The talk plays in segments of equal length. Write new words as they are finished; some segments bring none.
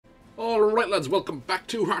Alright lads, welcome back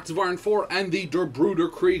to Hearts of Iron 4 and the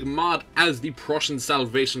derbruderkrieg mod as the Prussian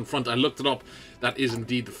Salvation Front. I looked it up, that is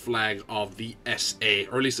indeed the flag of the SA,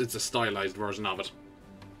 or at least it's a stylized version of it.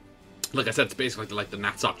 Like I said, it's basically like the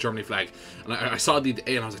Nazi Germany flag, and I saw the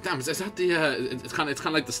A and I was like, damn, is that the, it's kind of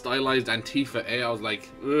like the stylized Antifa A. I was like,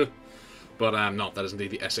 ugh. But no, that is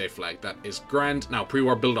indeed the SA flag. That is grand. Now,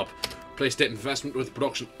 pre-war build-up. Place state investment with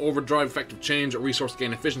production overdrive, effective change, resource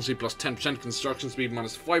gain efficiency plus 10%, construction speed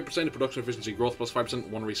minus 5%, production efficiency growth plus 5%,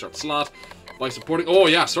 1 research slot. By supporting, oh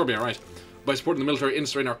yeah, Serbia, right. By supporting the military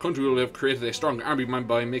industry in our country, we will have created a stronger army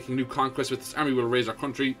by making new conquests. With this army, we will raise our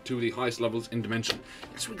country to the highest levels in dimension.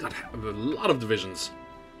 So we got a lot of divisions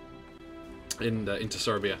into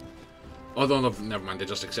Serbia. Although, no, never mind, they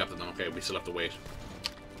just accepted them. Okay, we still have to wait.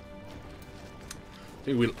 I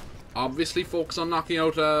think we'll obviously focus on knocking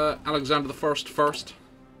out Alexander the First first.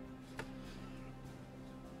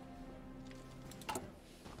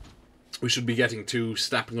 We should be getting to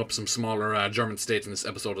snapping up some smaller German states in this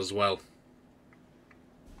episode as well.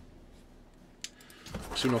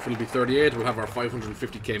 Soon enough it'll be 38. We'll have our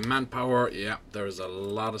 550k manpower. Yeah, there's a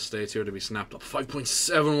lot of states here to be snapped up.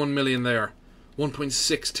 5.71 million there.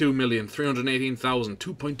 1.62 million. 318,000.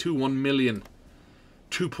 2.21 million.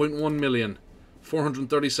 2.1 million.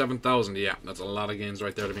 437,000, yeah, that's a lot of gains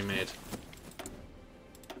right there to be made.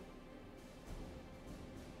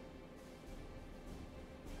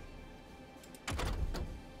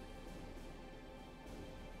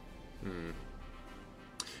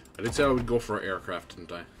 I did say I would go for aircraft,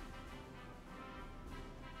 didn't I?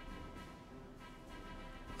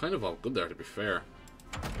 Kind of all good there, to be fair.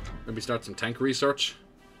 Maybe start some tank research.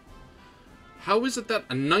 How is it that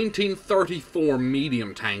a 1934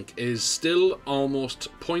 medium tank is still almost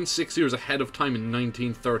 0.6 years ahead of time in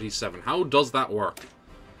 1937? How does that work?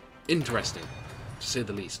 Interesting, to say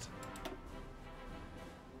the least.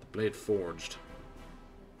 Blade forged.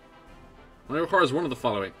 Only requires one of the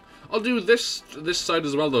following. I'll do this side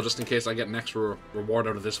as well, though, just in case I get an extra reward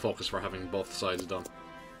out of this focus for having both sides done.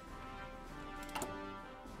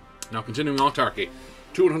 Now, continuing autarky.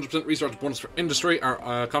 200% research bonus for industry.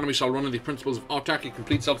 Our economy shall run on the principles of autarky,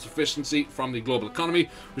 complete self-sufficiency from the global economy.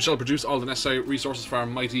 We shall produce all the necessary resources for our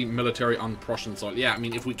mighty military on Prussian soil. Yeah, I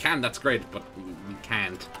mean, if we can, that's great, but we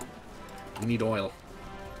can't. We need oil.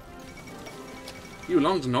 You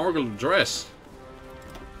long to Norgal dress.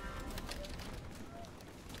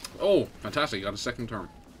 Oh, fantastic, got a second term.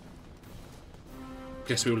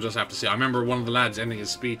 Guess we will just have to see. I remember one of the lads ending his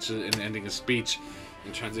speech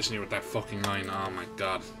and transitioning with that fucking line. Oh my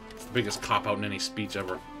god. It's the biggest cop-out in any speech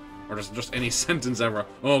ever. Or just any sentence ever.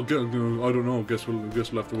 Oh, I don't know. Guess we'll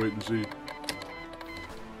have to wait and see.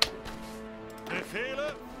 I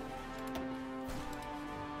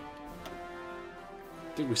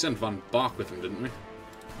think we sent Von Bach with him, didn't we?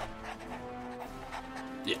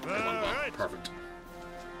 Yeah, Von Bach. Perfect.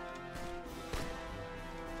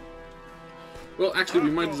 Well, actually, we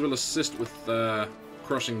might as well assist with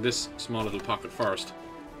crushing this small little pocket first.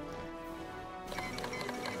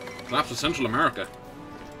 Collapse of Central America.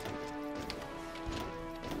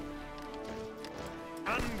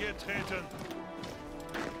 Angetreten.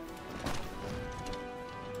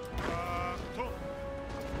 Achtung.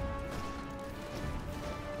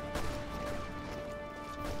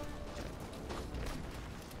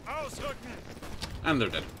 Ausrücken. And they're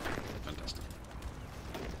dead. Fantastic.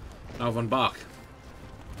 Now Von Bach.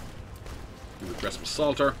 Aggressive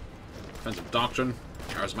assaulter, defensive doctrine,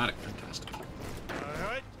 charismatic, fantastic.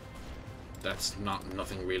 That's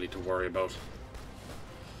nothing really to worry about.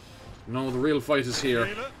 No, the real fight is here.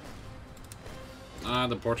 Ah,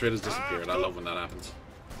 the portrait has disappeared. I love when that happens.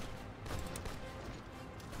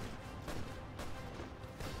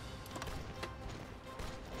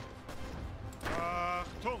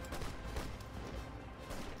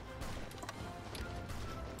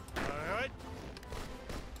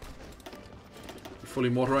 Fully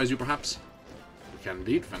motorize you, perhaps? We can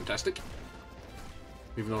indeed. Fantastic.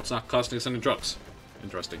 Even though it's not costing us any trucks.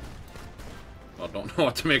 Interesting. Well, don't know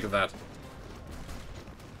what to make of that.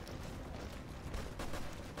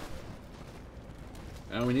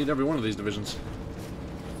 And we need every one of these divisions.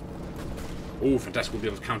 Oh, fantastic. We'll be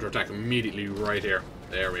able to counterattack immediately right here.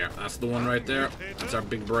 There we are. That's the one right there. That's our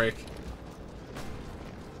big break.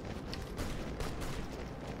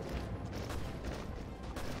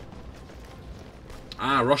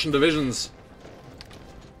 Ah, Russian divisions.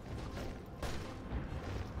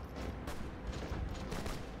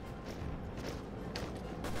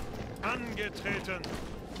 Angetreten.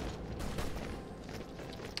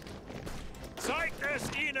 Zeigt es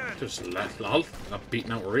ihnen. Just lol. Got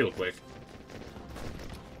beaten out real quick.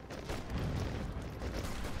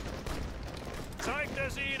 Zeigt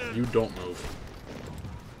es ihnen! You don't move.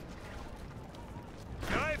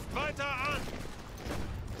 Greift weiter an!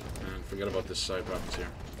 And forget about this side province here.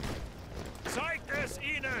 Zeigt es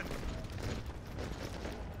ihnen!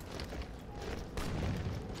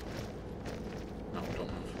 No,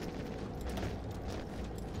 don't move.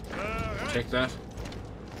 Bereit! Take that.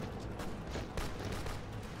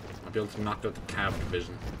 I'll be able to knock out the cab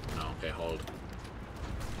division. No, okay, hold.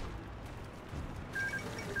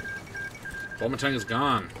 Kuomintang is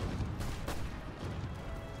gone.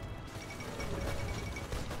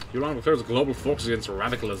 Yuan declares a global focus against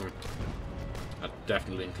radicalism. That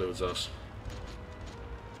definitely includes us.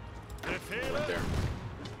 Right there.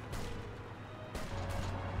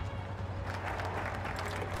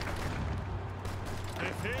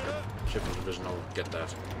 Shipping division, I'll get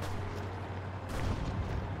that.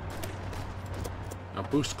 Now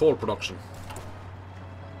boost coal production.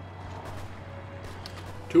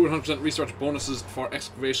 200% research bonuses for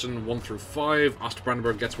excavation 1 through 5.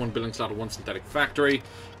 Osterbrandenburg gets 1 building slot of 1 synthetic factory.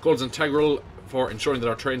 Gold is integral for ensuring that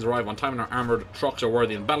our trains arrive on time and our armoured trucks are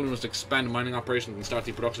worthy. And battle must expand mining operations and start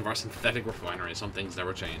the production of our synthetic refinery. Some things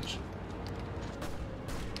never change.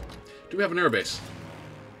 Do we have an airbase?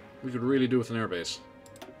 We could really do with an airbase.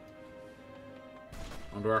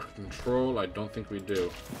 Under our control, I don't think we do.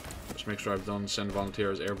 Just make sure I've done send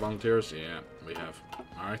volunteers, air volunteers. Yeah, we have.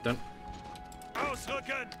 Alright then.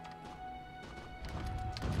 Ausrücken!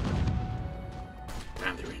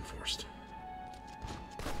 And they're reinforced.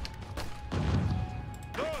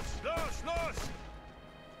 Los, los, los!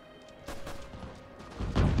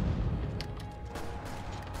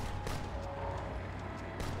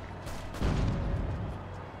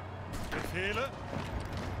 Befehle?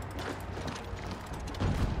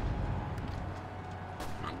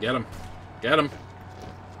 Come on, get him. Get him.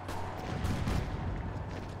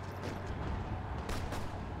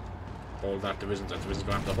 Hold that division. That division's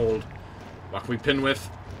going to have to hold. What can we pin with?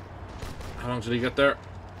 How long did he get there?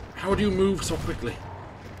 How do you move so quickly?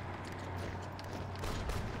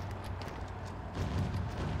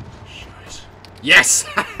 Shite. Yes!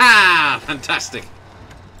 Ha! Fantastic.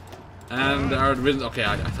 And our division. Okay,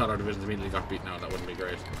 I thought our divisions immediately got beaten out. That wouldn't be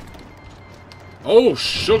great. Oh,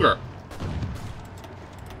 sugar!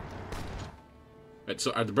 Wait,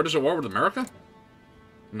 so are the British at war with America?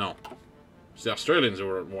 No. It's the Australians who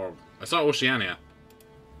were at war. I saw Oceania.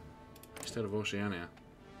 Instead of Oceania.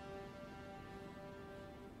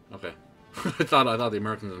 Okay. I thought the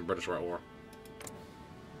Americans and the British were at war.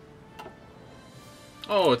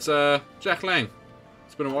 Oh, it's Jack Lang.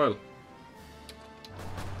 It's been a while.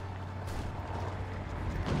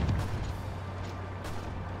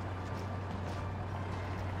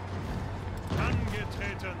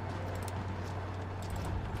 Angetreten!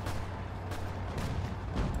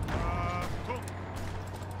 Achtung!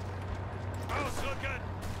 Ausrücken!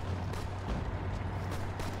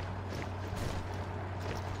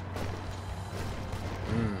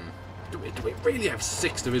 Do we really have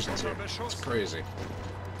 6 divisions here? It's crazy.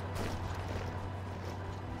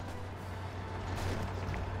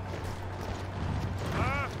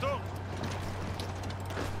 Achtung!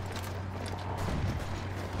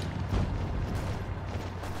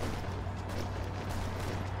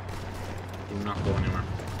 Do not go anywhere.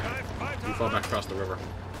 Greift weiter You fall an! back across the river.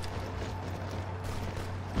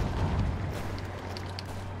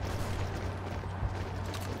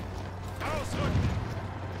 Ausrücken!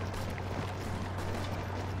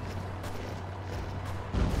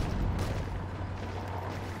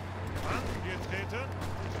 Angetreten!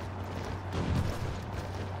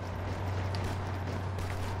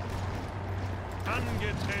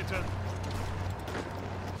 Angetreten!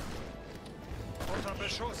 Unter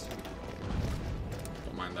Beschuss!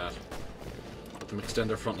 Don't mind that. Let them extend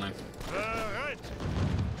their front line. Bereit!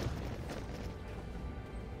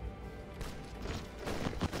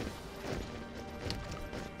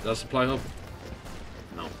 Is that a supply hub?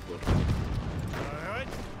 No, good. Bereit!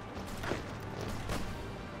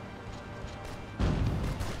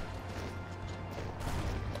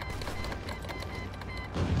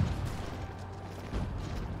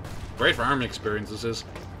 Great for army experience, this is.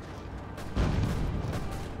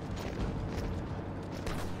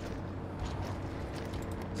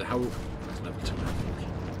 Is it how? That's level 2, I think.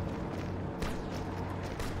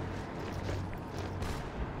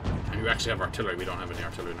 And you actually have artillery. We don't have any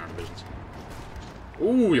artillery in our divisions.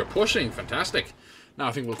 Ooh, you're pushing. Fantastic. Now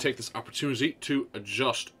I think we'll take this opportunity to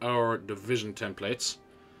adjust our division templates.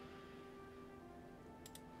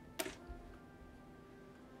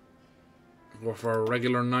 Go for a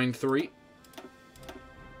regular 9-3.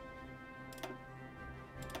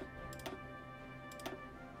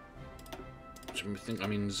 which I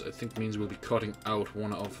think means we'll be cutting out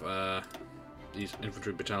one of these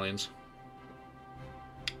infantry battalions.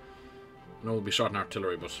 I know we'll be shot in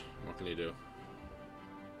artillery, but what can you do?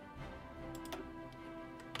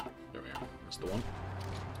 There we are. That's the one.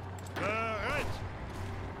 Bereit!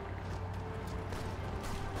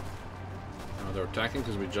 Now they're attacking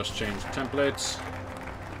because we just changed templates.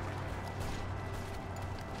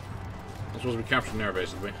 I suppose we captured an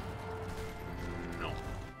airbase, did we? No.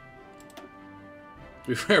 To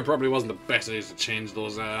be fair, probably wasn't the best idea to change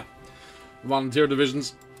those volunteer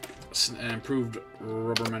divisions. Improved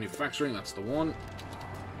rubber manufacturing, that's the one.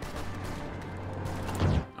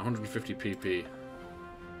 150 PP.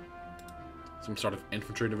 Some sort of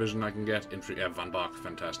infantry division I can get. Yeah, Van Bach,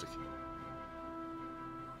 fantastic.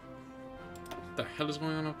 What the hell is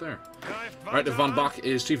going on up there? Right, if Van Bach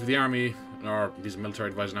is chief of the army, or he's a military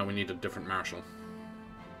advisor now, we need a different marshal.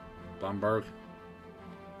 Bamberg.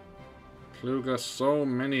 Kluge, so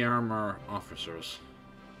many armor officers.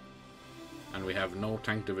 And we have no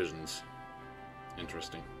tank divisions.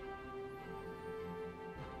 Interesting.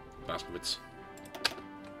 Blaskowitz.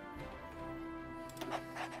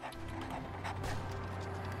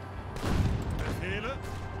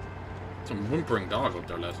 Some whimpering dog up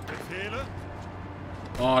there, lad.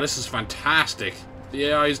 Oh, this is fantastic. The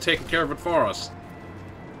AI is taking care of it for us.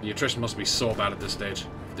 The attrition must be so bad at this stage.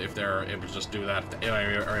 If they're able to just do that. If the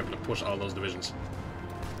AI are able to push all those divisions.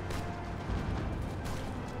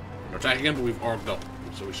 We're attacking him, but we've orged up.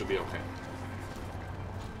 So we should be okay.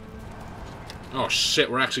 Oh shit,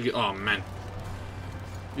 we're actually... Oh man.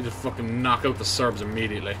 You just fucking knock out the Serbs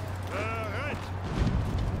immediately.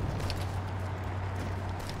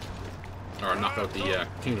 Or knock out the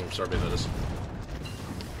Kingdom of Serbia, that is.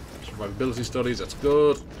 Survivability studies, that's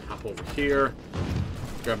good. Hop over here.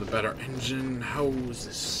 Grab the better engine. How is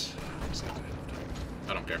this?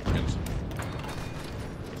 I don't care. Get it.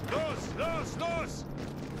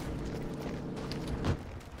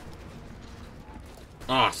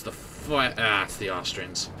 Oh, it's the it's the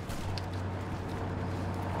Austrians.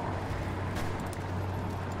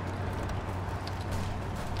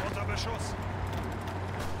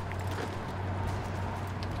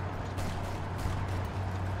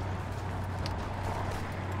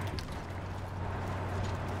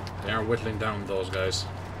 They are whittling down those guys.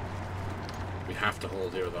 We have to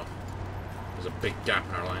hold here, though. There's a big gap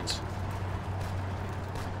in our lines.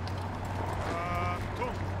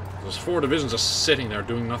 There's 4 divisions just sitting there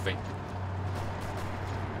doing nothing.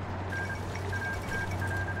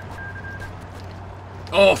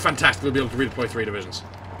 Oh, fantastic. We'll be able to redeploy 3 divisions.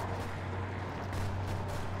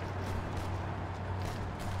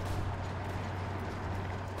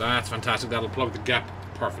 That's fantastic. That'll plug the gap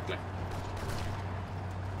perfectly.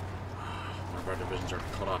 One of our divisions are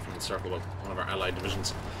cut off and encircled by one of our allied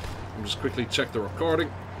divisions. I'll just quickly check the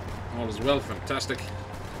recording. All is well. Fantastic.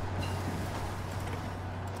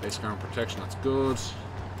 Basic armor protection, that's good.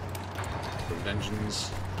 Improved engines.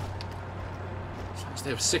 They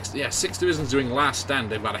have 6 divisions doing last stand.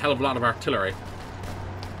 They've got a hell of a lot of artillery.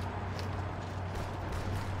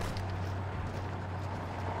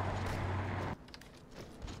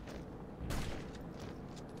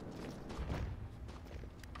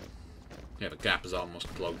 Yeah, the gap is almost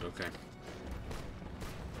plugged, okay.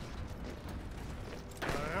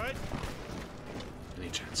 Alright. Any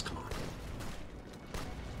chance, come on.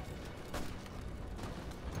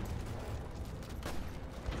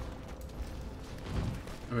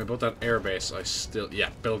 I mean, about that airbase, I still... Yeah,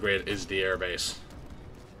 Belgrade is the airbase.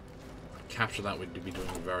 Capture that, we'd be doing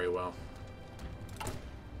very well.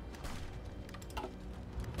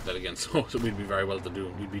 That again, so we'd be very well to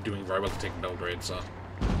do. We'd be doing very well to take Belgrade, so...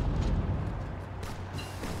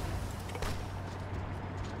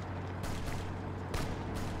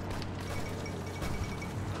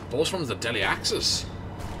 Those from the Delhi Axis.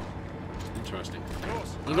 Interesting.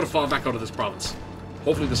 I'm gonna fall back out of this province.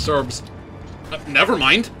 Hopefully the Serbs... never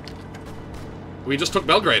mind. We just took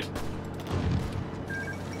Belgrade.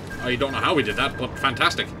 I don't know how we did that, but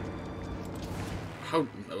fantastic. How...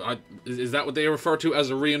 is that what they refer to as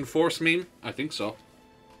a reinforced meme? I think so.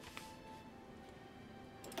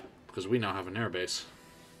 Because we now have an airbase.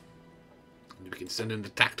 We can send in the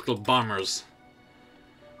tactical bombers.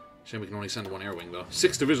 Shame we can only send 1 air wing, though.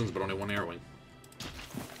 6 divisions, but only 1 air wing.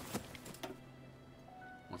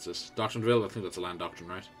 What's this? Doctrineville? I think that's a land doctrine,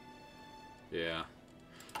 right? Yeah.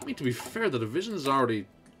 I mean, to be fair, the division is already...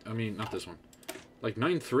 I mean, not this one. Like,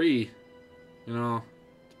 9-3, you know,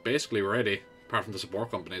 basically ready, apart from the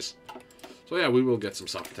support companies. So yeah, we will get some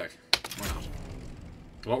soft tech. Why not?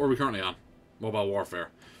 What were we currently on? Mobile warfare.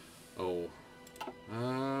 Oh.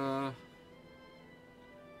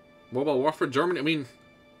 Mobile warfare, Germany, I mean,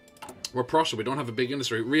 we're Prussia, we don't have a big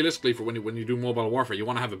industry. Realistically, for when you do mobile warfare, you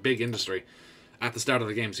want to have a big industry at the start of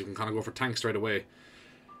the game, so you can kind of go for tanks straight away.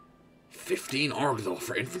 15 org, though,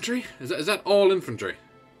 for infantry? Is that all infantry?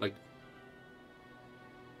 Like...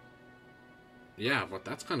 Yeah, but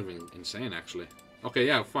that's kind of insane, actually. Okay,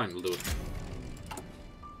 yeah, fine, we'll do it.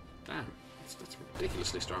 Damn, that's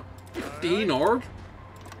ridiculously strong. 15 org?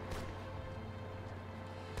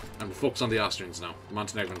 And we'll focus on the Austrians now. The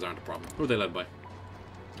Montenegrins aren't a problem. Who are they led by?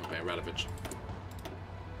 Okay, Radovich.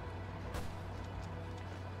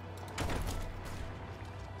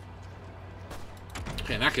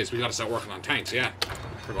 Okay, in that case, we gotta start working on tanks, yeah.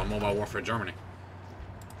 We're on mobile warfare Germany.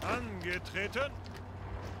 Angetreten.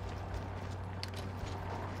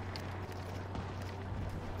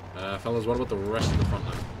 Fellas, what about the rest of the front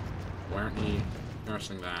line? Why aren't you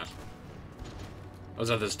nursing that? Oh, is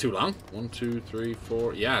that this too long? 1, 2, 3,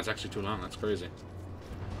 4. Yeah, it's actually too long. That's crazy.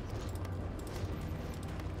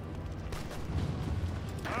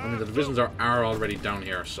 I mean, the divisions are already down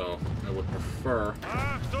here, so I would prefer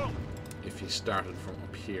if he started from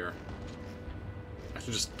up here. I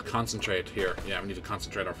should just concentrate here. Yeah, we need to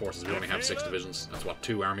concentrate our forces. We only have 6 divisions. That's what,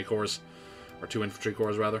 2 army corps? Or 2 infantry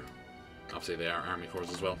corps, rather. Obviously, they are army corps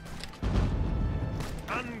as well.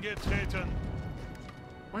 Angetreten.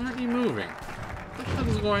 Why aren't you moving? What the hell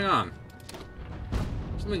is going on?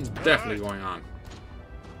 Something's definitely going on.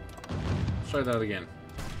 Let's try that again.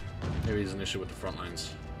 Maybe there's an issue with the front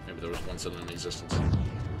lines. Maybe there was one still in existence.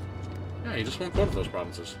 Yeah, you just won't go to those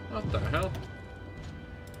provinces. What the hell?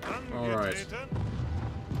 Alright.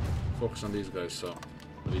 Focus on these guys, so...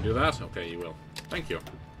 Will you do that? Okay, you will. Thank you.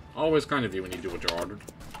 Always kind of you when you do what you're ordered.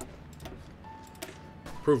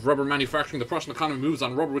 Improve rubber manufacturing. The Prussian economy moves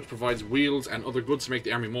on rubber, which provides wheels and other goods to make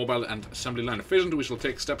the army mobile and assembly line efficient. We shall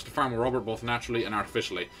take steps to farm rubber both naturally and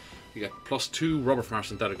artificially. You get +2 rubber from our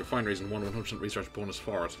synthetic refineries and 100% research bonus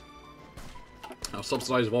for it. Now,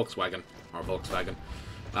 subsidise Volkswagen.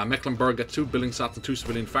 Mecklenburg gets 2 building slots and 2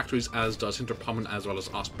 civilian factories, as does Hinterpommern as well as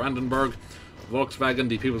Ostbrandenburg. Volkswagen,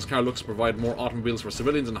 the People's Car, looks to provide more automobiles for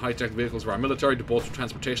civilians and high-tech vehicles for our military to bolster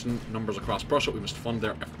transportation numbers across Prussia. We must fund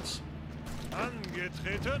their efforts.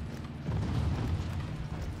 Angetreten.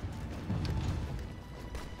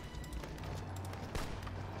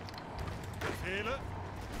 Befehle.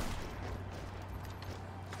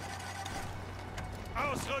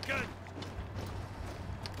 Ausrücken.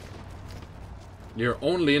 You're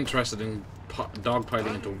only interested in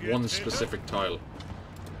dogpiling into one specific tile.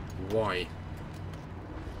 Why?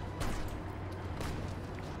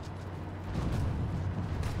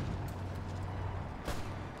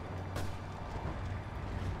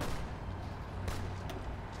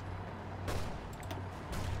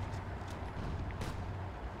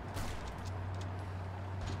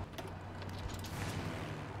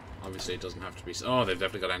 Obviously, it doesn't have to be... Oh, they've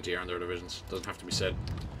definitely got anti-air in their divisions. Doesn't have to be said.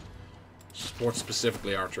 Support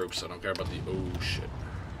specifically our troops. I don't care about the... Oh, shit.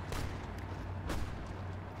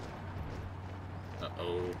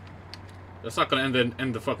 Uh-oh. That's not going to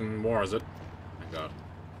end the fucking war, is it? Thank God.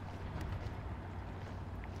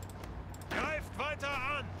 Greift weiter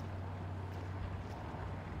an.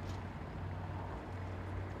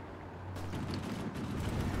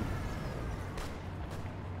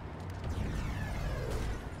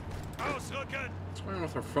 Ausrücken. What's going on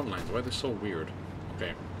with our front lines? Why are they so weird?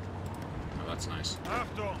 Okay. Oh, that's nice.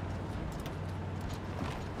 Achtung.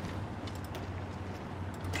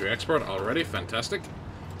 Infantry expert already. Fantastic.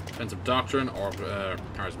 Defensive doctrine or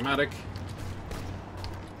charismatic.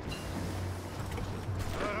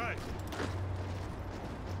 Bereit.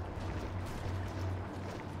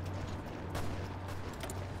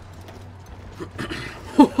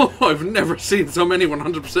 I've never seen so many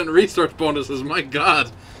 100% research bonuses. My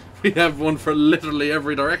God. We have one for literally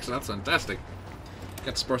every direction. That's fantastic.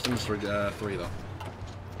 Get Spurs Industry 3 though.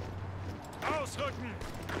 Ausrücken.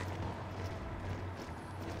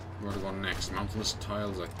 Where to go next? Mountainous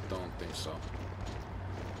tiles? I don't think so.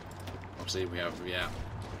 Obviously we have, yeah.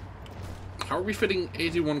 How are we fitting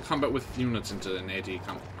 81 combat with units into an 80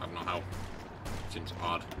 combat? I don't know how. Seems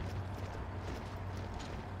odd.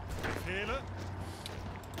 Befehle.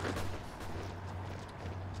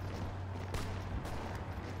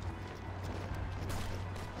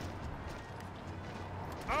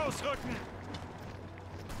 Ausrücken.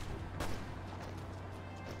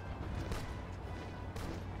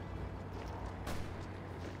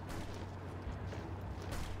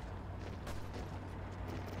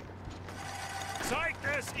 Zeigt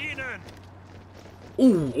es ihnen.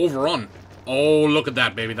 Ooh, overrun. Oh, look at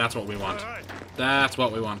that, baby. That's what we want. Bereit. That's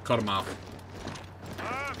what we want. Cut them off.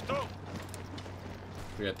 Achtung.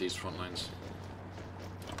 Forget these front lines.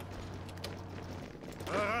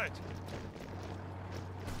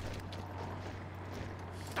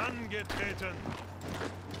 Angetreten.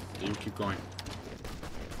 You keep going.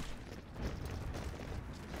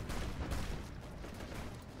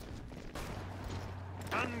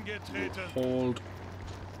 Angetreten. Hold.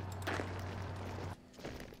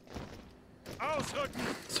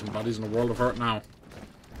 Ausrücken. Somebody's in a world of hurt now.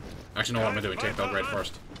 Actually, know what am I doing? Take Belgrade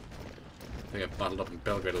first. If I get bottled up in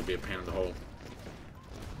Belgrade, it'll be a pain in the hole.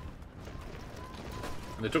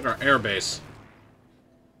 And they took our airbase.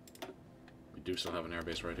 We do still have an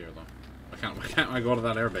airbase right here, though. Why can't I go to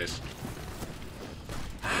that airbase?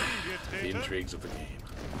 The intrigues of the game.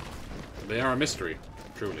 They are a mystery,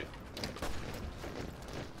 truly.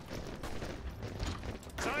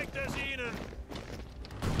 Zeigt es ihnen.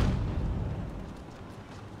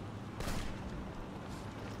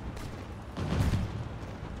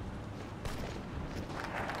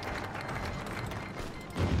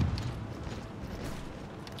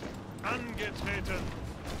 Angetreten.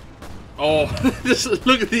 Oh, just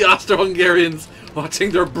look at the Austro-Hungarians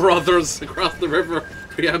watching their brothers across the river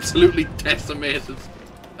be absolutely decimated.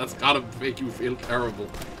 That's gotta make you feel terrible.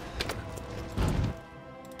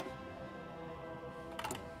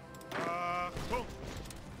 Achtung.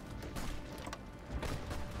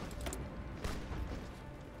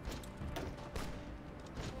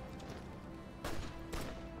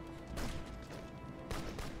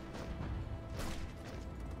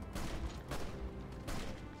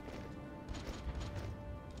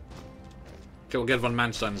 Okay, we'll get von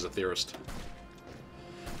Manstein as a theorist.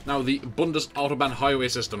 Now, the Bundesautobahn highway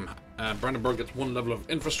system. Brandenburg gets 1 level of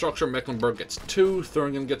infrastructure, Mecklenburg gets 2,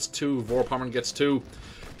 Thuringen gets 2, Vorpommern gets 2.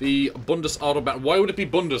 The Bundesautobahn... Why would it be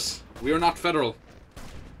Bundes? We are not federal.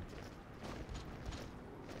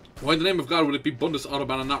 Why in the name of God would it be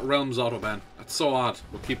Bundesautobahn and not Realmsautobahn? That's so odd.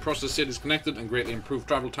 We'll keep Prussia's cities connected and greatly improve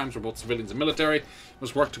travel times for both civilians and military. We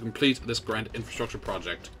must work to complete this grand infrastructure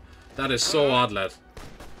project. That is so odd, lad.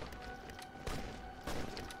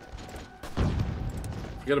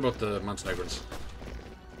 Forget about the Montenegrins.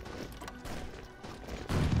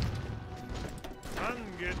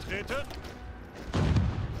 Angetreten.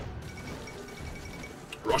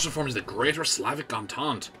 Russia forms the Greater Slavic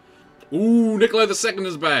Entente. Ooh, Nikolai II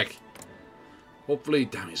is back. Hopefully,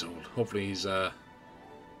 damn, he's old. Hopefully he's learned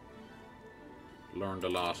a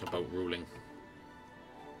lot about ruling.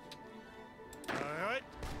 Alright.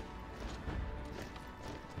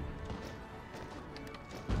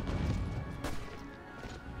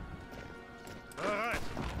 Alright.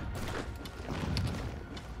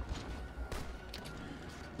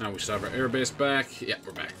 Now we still have our airbase back. Yeah,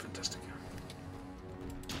 we're back. Fantastic.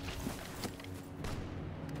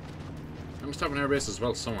 I must have an airbase as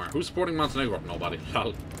well somewhere. Who's supporting Montenegro? Nobody.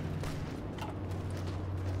 Lol.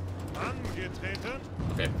 Angetreten.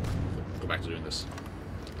 Okay, go back to doing this.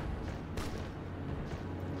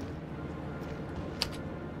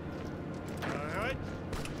 Alright.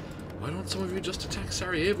 Why don't some of you just attack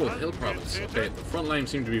Sarajevo, Hill Province? Okay, the front line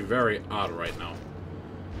seem to be very odd right now.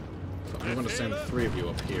 So I'm going to send 3 of you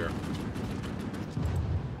up here.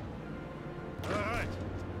 Alright.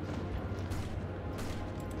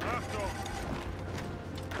 Achtung.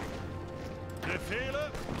 Befehle.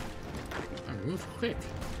 And move quick.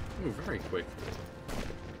 Move very quick.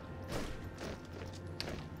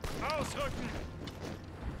 Ausrücken.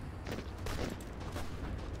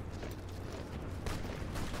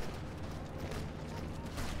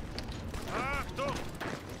 Achtung.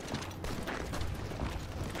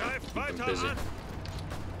 Greift Keep them weiter busy. an.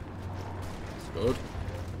 Good.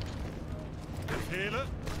 Befehle.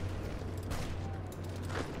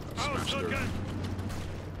 Smash through. Ausrücken.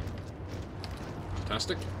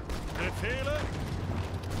 Fantastic. Befehle.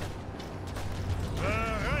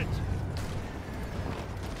 Bereit.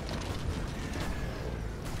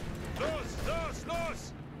 Los, los,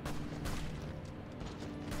 los.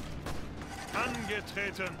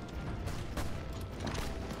 Angetreten.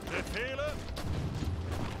 Befehle.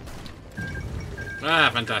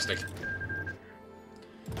 Ah, fantastic.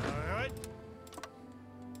 Alright.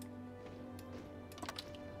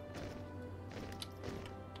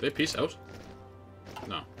 Did they peace out?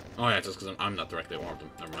 No. Oh yeah, just because I'm not directly at war with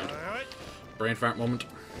them. Never mind. Alright. Brain fart moment.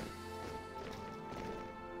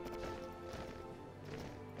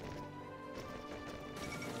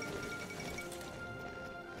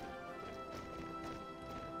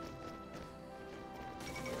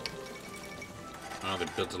 Oh, they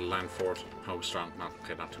built a land fort. How strong? Not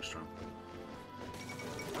okay, not too strong.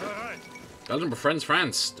 Alright. Belgium befriends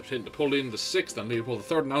France. Napoleon VI and Leopold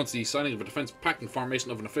III announced the signing of a defence pact and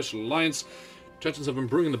formation of an official alliance. Tensions have been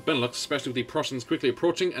brewing in the Benelux, especially with the Prussians quickly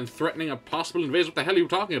approaching and threatening a possible invasion. What the hell are you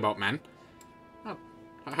talking about, man? Oh,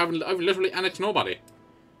 I've literally annexed nobody.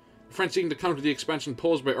 The French, seeking to counter the expansion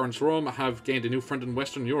posed by Ernst Röhm, have gained a new friend in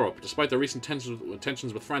Western Europe. Despite their recent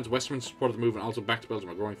tensions with France, Western supported the move and also back to Belgium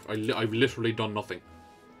are growing. I've literally done nothing.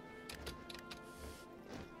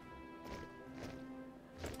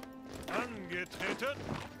 Angetreten.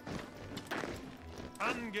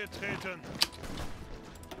 Angetreten.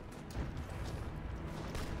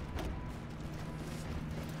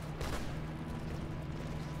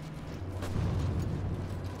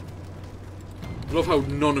 I love how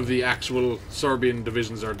none of the actual Serbian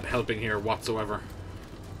divisions are helping here whatsoever.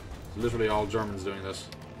 It's literally all Germans doing this.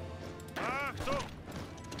 Achtung.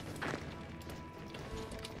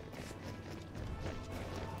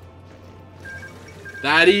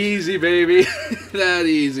 That easy, baby. That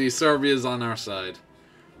easy. Serbia's on our side.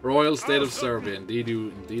 Royal State of Serbia. Indeed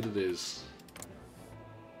it is.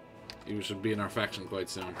 You should be in our faction quite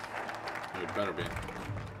soon. You better be.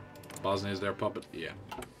 Bosnia's their puppet? Yeah.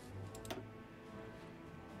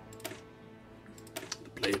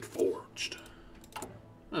 The Blade Forged.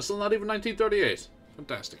 That's still not even 1938.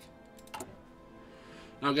 Fantastic.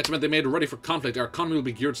 Now get to they made ready for conflict. Our economy will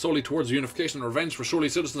be geared solely towards unification and revenge, for surely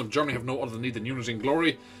citizens of Germany have no other need than unity and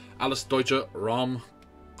glory. Alles Deutsche Rom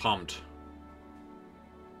kommt.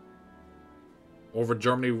 Over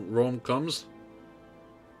Germany, Rome comes.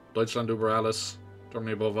 Deutschland über alles.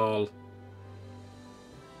 Germany above all.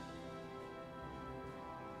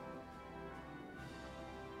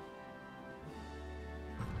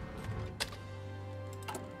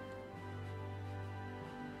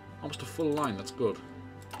 Almost a full line, that's good.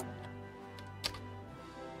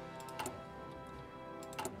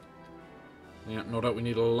 Yeah, no doubt we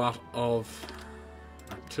need a lot of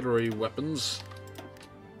artillery weapons.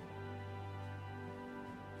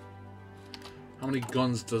 How many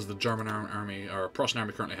guns does the German army, or Prussian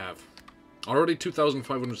army, currently have? Already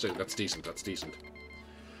 2,506. That's decent, that's decent.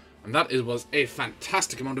 And that was a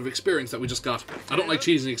fantastic amount of experience that we just got. I don't like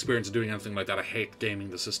cheesing experience of doing anything like that. I hate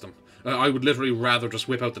gaming the system. I would literally rather just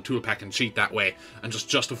whip out the tool pack and cheat that way, and just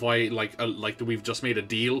justify like that we've just made a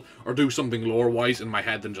deal, or do something lore-wise in my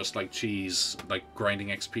head than just like cheese, like grinding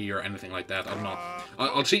XP or anything like that. I don't know.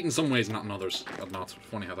 I'll cheat in some ways, not in others. I don't know. It's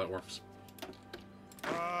funny how that works.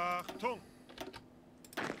 Achtung.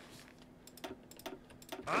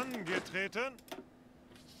 Angetreten.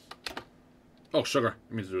 Oh, sugar.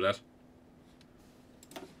 I mean to do that.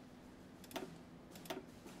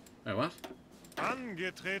 Wait, what?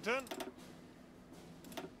 Angetreten.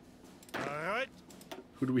 Alright.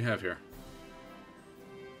 Who do we have here?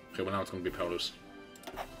 Okay, well now it's going to be Paulus.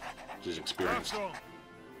 He's experienced.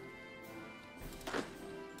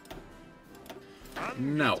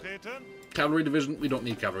 No. Cavalry division. We don't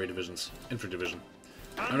need cavalry divisions. Infantry division.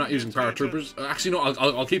 I'm not using paratroopers. Actually, no,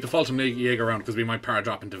 I'll keep the Fulton Jaeger around because we might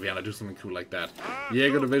paradrop into Vienna, do something cool like that.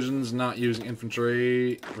 Jaeger divisions, not using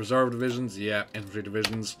infantry. Reserve divisions, yeah, infantry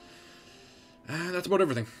divisions. That's about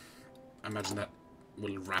everything. I imagine that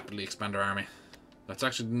will rapidly expand our army. That's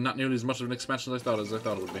actually not nearly as much of an expansion as I thought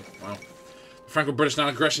it would be. Wow. The Franco-British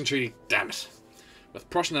non-aggression treaty, damn it. With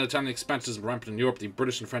Prussian and Italian expansions rampant in Europe, the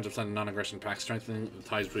British and French have signed a non-aggression pact, strengthening the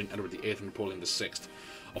ties between Edward VIII and Napoleon VI.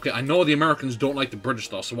 Okay, I know the Americans don't like the British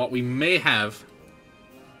though, so what we may have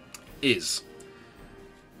is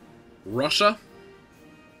Russia,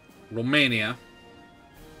 Romania,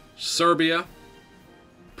 Serbia,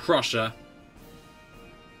 Prussia,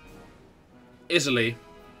 Italy,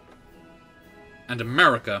 and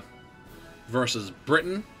America versus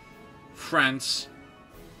Britain, France,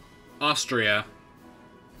 Austria,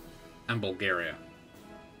 and Bulgaria.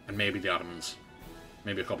 And maybe the Ottomans.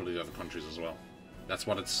 Maybe a couple of the other countries as well. That's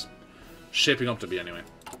what it's shaping up to be anyway.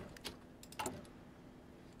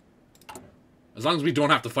 As long as we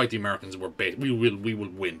don't have to fight the Americans, we will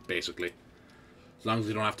win, basically. As long as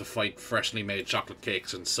we don't have to fight freshly made chocolate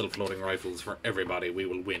cakes and self-loading rifles for everybody, we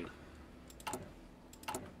will win.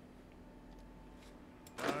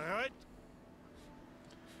 Alright.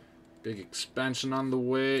 Big expansion on the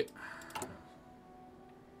way.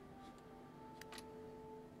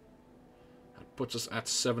 Puts us at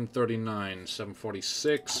 739,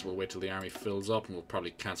 746. We'll wait till the army fills up and we'll probably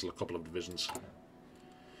cancel a couple of divisions.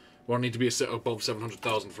 Won't need to be above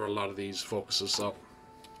 700,000 for a lot of these focuses, so.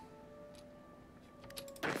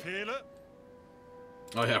 Befehle.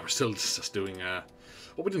 Oh yeah, we're still just doing, oh,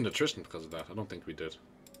 we didn't attrition because of that. I don't think we did.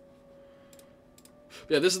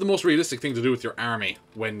 Yeah, this is the most realistic thing to do with your army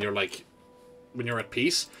when you're at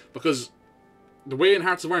peace, because the way in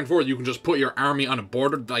Hearts of Iron 4 you can just put your army on a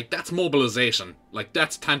border, like, that's mobilization. Like,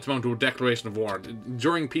 that's tantamount to a declaration of war.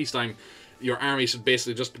 During peacetime, your army should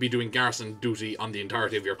basically just be doing garrison duty on the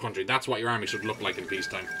entirety of your country. That's what your army should look like in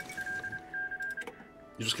peacetime.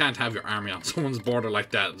 You just can't have your army on someone's border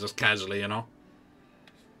like that, just casually, you know?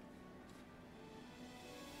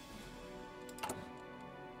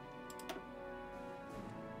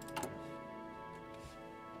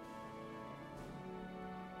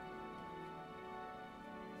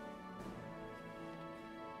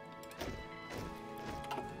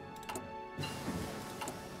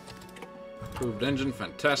 Improved engine,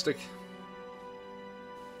 fantastic.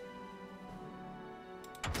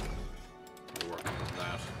 We're working on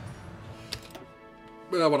that.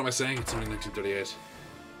 Well, what am I saying? It's only 1938.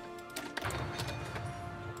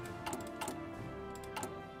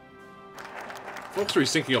 Folks are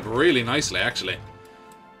syncing up really nicely, actually.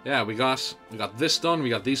 Yeah, we got this done, we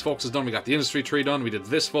got these focuses done, we got the industry tree done, we did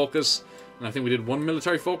this focus, and I think we did one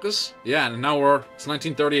military focus. Yeah, and now it's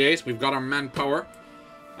 1938, we've got our manpower,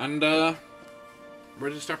 and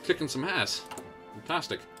ready to start kicking some ass.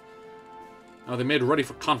 Fantastic. Now they made ready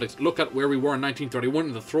for conflict. Look at where we were in 1931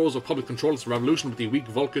 in the throes of public control. It's a revolution with the weak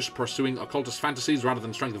Volkish pursuing occultist fantasies rather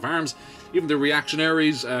than strength of arms. Even the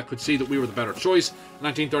reactionaries could see that we were the better choice. In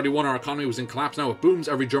 1931 our economy was in collapse. Now it booms.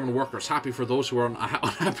 Every German worker is happy. For those who are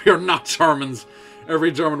unhappy are not Germans.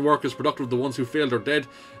 Every German worker is productive. The ones who failed are dead.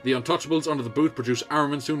 The untouchables under the boot produce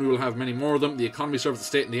armament. Soon we will have many more of them. The economy serves the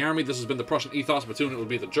state and the army. This has been the Prussian ethos, but soon it will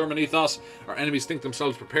be the German ethos. Our enemies think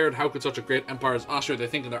themselves prepared. How could such a great empire as Austria, they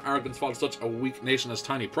think in their arrogance, fall to such a weak nation as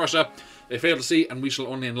tiny Prussia? They fail to see, and we shall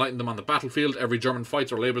only enlighten them on the battlefield. Every German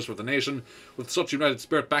fights or labours for the nation. With such united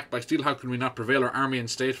spirit backed by steel, how can we not prevail? Our army and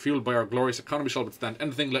state, fueled by our glorious economy, shall withstand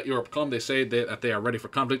anything. Let Europe come. They say that they are ready for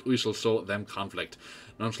conflict. We shall sow them conflict.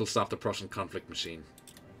 None shall stop the Prussian conflict machine.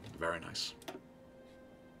 Very nice.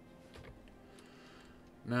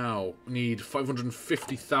 Now, we need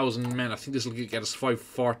 550,000 men. I think this will get us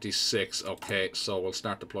 546. Okay, so we'll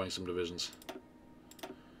start deploying some divisions.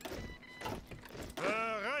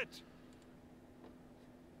 Bereit.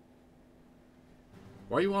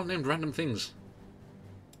 Why are you all named random things?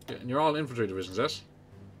 Yeah, and you're all infantry divisions, yes?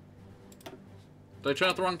 Did I try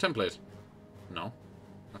out the wrong template? No.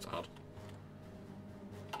 That's odd.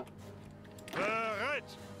 Bereit.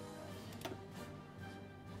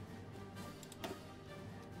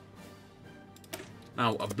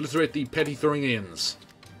 Now, obliterate the petty Thuringians.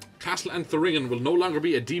 Castle and Thuringen will no longer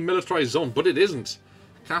be a demilitarized zone, but it isn't.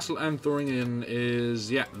 Castle and Thuringen is,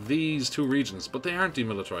 yeah, these two regions, but they aren't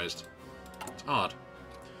demilitarized. It's odd.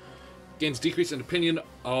 Gains decrease in opinion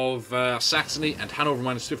of Saxony and Hanover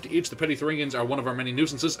 -50 each. The petty Thuringians are one of our many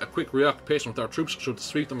nuisances. A quick reoccupation with our troops should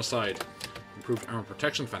sweep them aside. Improved armor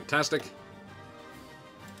protection, fantastic.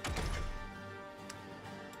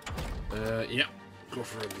 Yeah. Go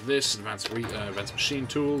for this, advanced machine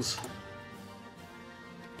tools.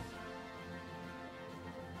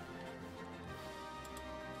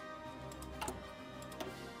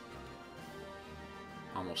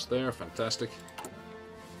 Almost there, fantastic.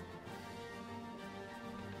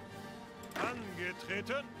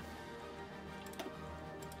 Angetreten.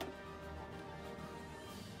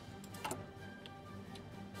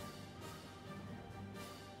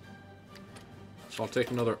 So I'll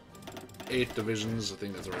take another 8 divisions. I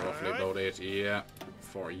think that's roughly about 8. Yeah.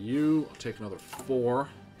 For you, I'll take another 4.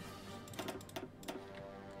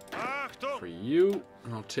 Achtung. For you,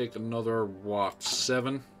 and I'll take another, what,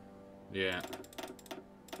 7? Yeah.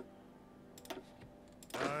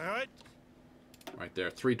 Bereit. Right there,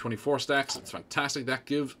 324 stacks. That's fantastic. That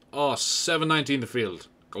gives, oh, 719 the field.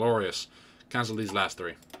 Glorious. Cancel these last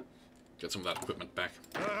 3. Get some of that equipment back.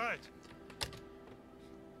 Bereit.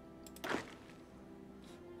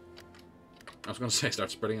 I was going to say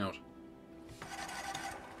start spreading out.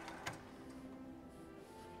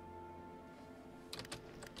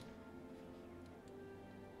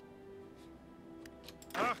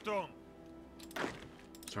 Achtung.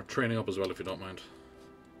 Start training up as well if you don't mind.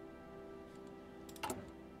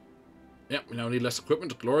 Yep, we now need less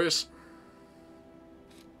equipment. Glorious.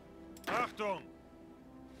 Achtung.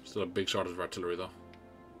 Still a big shortage of artillery though.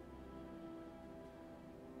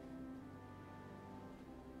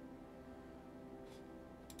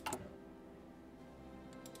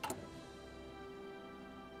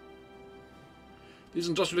 These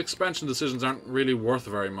industrial expansion decisions aren't really worth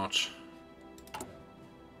very much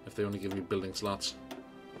if they only give you building slots.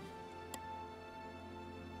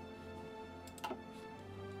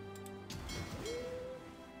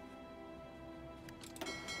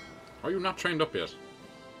 Are you not trained up yet?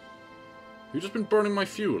 You've just been burning my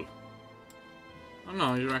fuel. Oh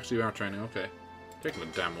no, you actually are training, okay. Taking a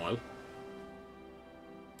damn while.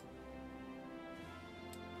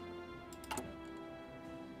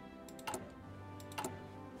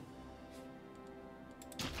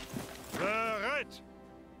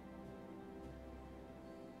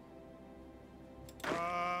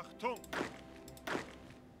 Achtung!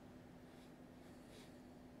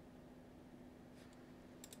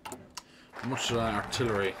 How much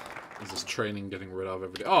artillery is this training getting rid of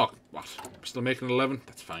every day? Oh, what? We're still making 11?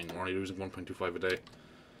 That's fine. We're only losing 1.25 a day.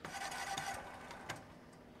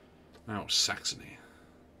 Now, Saxony.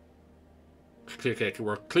 Okay,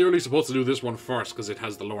 we're clearly supposed to do this one first because it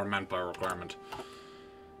has the lower manpower requirement.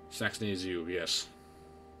 Saxony is you, yes.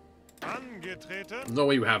 Angetreten. There's no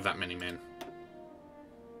way you have that many men.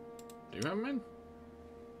 Do you have men?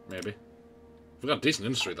 Maybe. We've got decent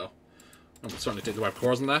industry, though. I would certainly take the white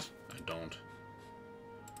cores on that. I don't.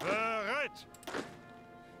 Bereit.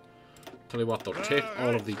 Tell you what, though. Take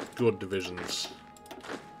all of the good divisions.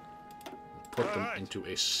 Put them into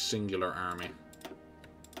a singular army.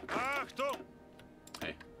 Achtung!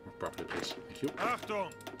 Hey, work properly, please. Thank you.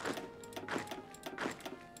 Achtung!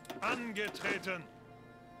 Angetreten.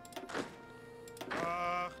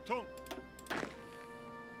 Achtung!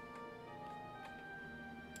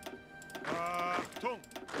 Achtung!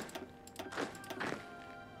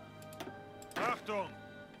 Achtung!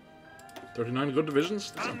 39 good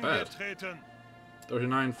divisions? That's not bad. Angetreten.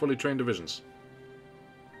 39 fully trained divisions.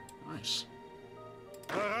 Nice.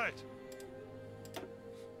 Bereit.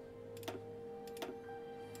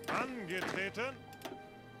 Angetreten.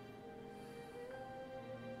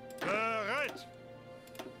 Bereit.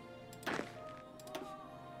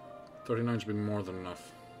 39 should be more than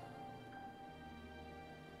enough.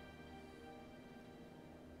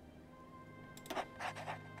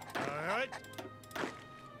 Bereit.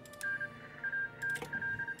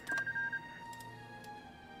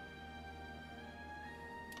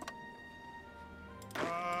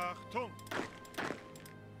 Achtung.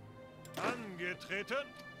 Angetreten.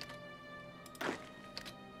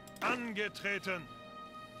 Angetreten.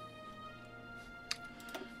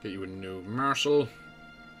 Get you a new marshal.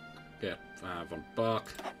 Get von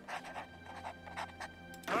Bach.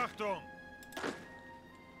 Achtung.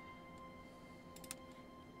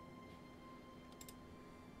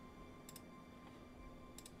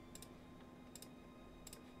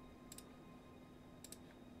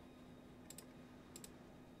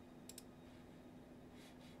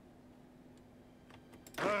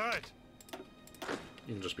 Bereit.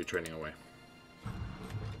 You can just be training away.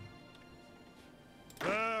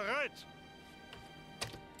 Bereit.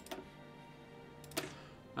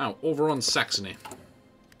 Now, over on Saxony.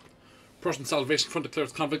 Prussian Salvation Front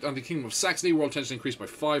declares conflict on the Kingdom of Saxony. World tension increased by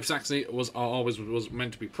 5. Saxony was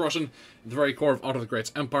meant to be Prussian. In the very core of Otto the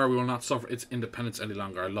Great's empire, we will not suffer its independence any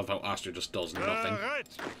longer. I love how Austria just does nothing.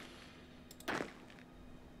 Bereit.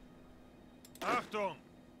 Achtung.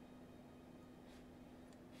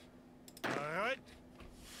 Bereit.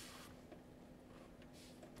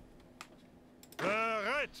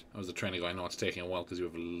 Bereit. That was the training guy. I know it's taking a while because you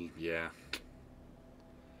have yeah.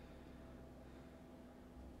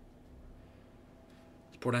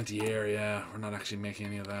 Port anti-air, yeah. We're not actually making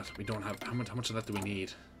any of that. We don't have... How much of that do we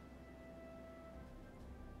need?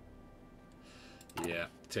 Yeah,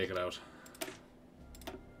 take it out.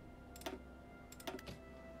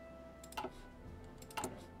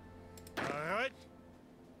 Bereit.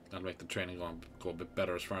 That'll make the training go a bit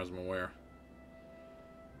better as far as I'm aware.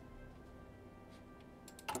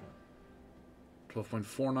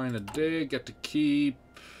 12.49 a day. Get to keep...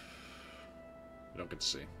 We don't get to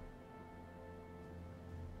see.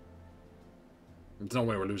 There's no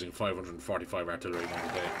way we're losing 545 artillery on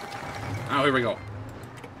the day. Now, here we go.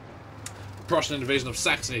 Prussian invasion of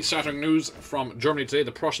Saxony. Shattering news from Germany today.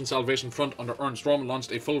 The Prussian Salvation Front under Ernst Röhm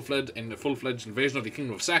launched a full-fledged invasion of the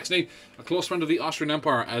Kingdom of Saxony, a close friend of the Austrian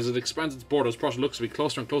Empire. As it expands its borders, Prussia looks to be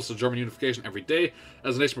closer and closer to German unification every day,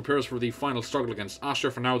 as the nation prepares for the final struggle against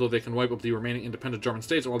Austria. For now, though, they can wipe up the remaining independent German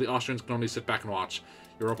states, while the Austrians can only sit back and watch.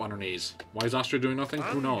 Europe on her knees. Why is Austria doing nothing?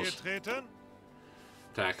 Who knows? Angetreten.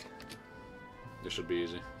 Attack. This should be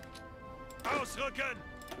easy. Ausrücken.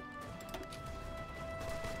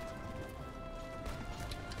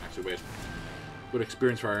 Actually, wait. Good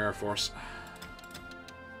experience for our Air Force.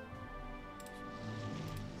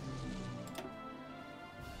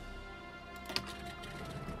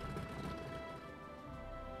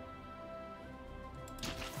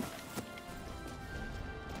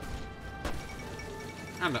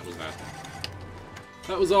 And that was that.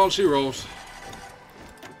 That was all she wrote.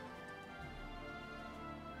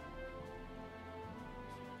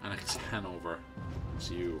 Annex Hannover. It's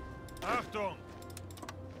you. Achtung.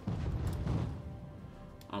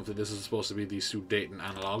 Obviously, this is supposed to be the Sudeten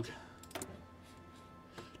analog.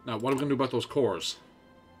 Now, what are we going to do about those cores?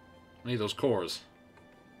 I need those cores.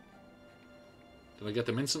 Did I get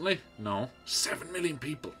them instantly? No. 7 million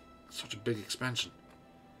people. Such a big expansion.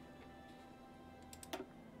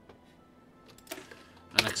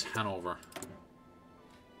 annex Hanover.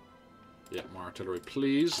 Yeah, more artillery,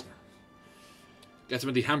 please. Gets them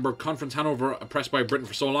in the Hamburg Conference. Hanover, oppressed by Britain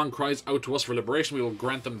for so long, cries out to us for liberation. We will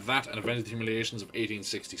grant them that and avenge the humiliations of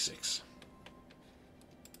 1866.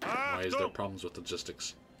 Why is there problems with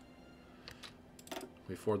logistics?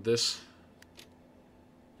 We afford this?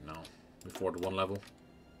 No. We afford one level?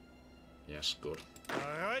 Yes, good.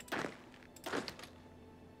 Alright.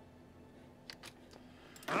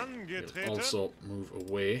 We'll also move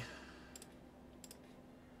away.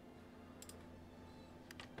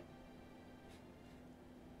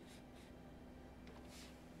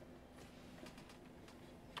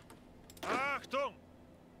 Achtung!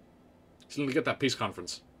 Still to get that peace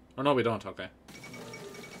conference. Oh no, we don't. Okay.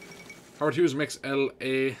 Howard Hughes makes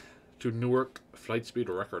LA to Newark flight speed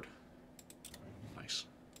record. Nice.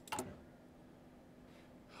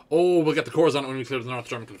 Oh, we'll get the cores on it when we clear the North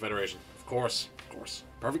German Confederation. Of course. Of course.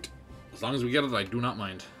 Perfect. As long as we get it, I do not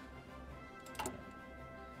mind.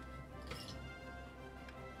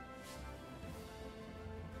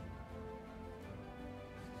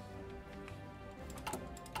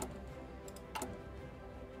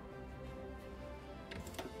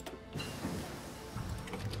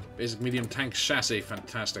 Basic medium tank chassis,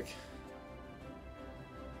 fantastic.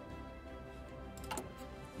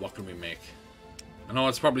 What can we make? I know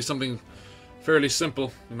it's probably something fairly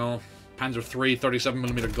simple, you know, Panzer III,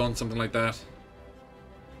 37mm gun, something like that.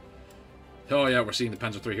 Oh yeah, we're seeing the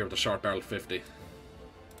Panzer III here with the short barrel 50.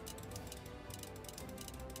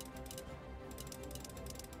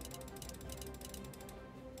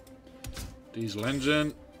 Diesel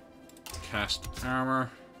engine, cast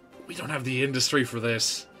armor. We don't have the industry for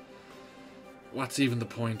this. What's even the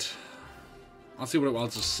point? I'll see what I'll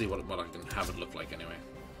just see what I can have it look like anyway.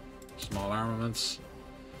 Small armaments,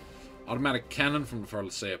 automatic cannon from, for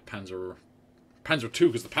let's say a Panzer II,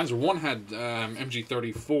 because the Panzer I had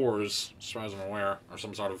MG34s, as far as I'm aware, or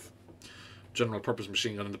some sort of general purpose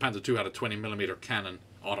machine gun, and the Panzer II had a 20mm cannon,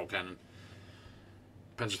 auto cannon.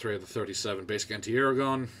 Panzer III had the 37, basic anti-air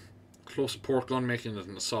gun, close support gun, making it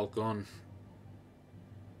an assault gun,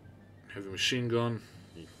 heavy machine gun,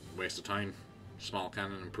 waste of time. Small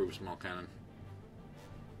cannon, improved small cannon.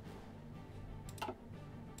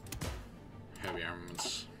 Heavy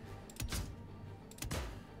armaments.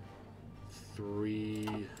 3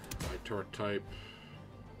 light turret type.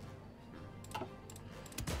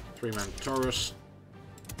 3-man turret.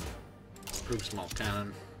 Improved small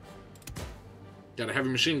cannon. Got a heavy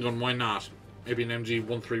machine gun, why not? Maybe an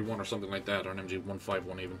MG131 or something like that, or an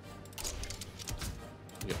MG151 even.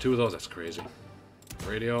 You get 2 of those, that's crazy.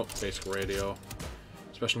 Radio, basic radio.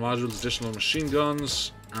 Special modules, additional machine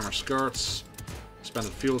guns, armor skirts,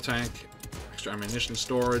 expanded fuel tank, extra ammunition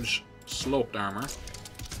storage, sloped armor,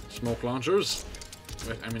 smoke launchers,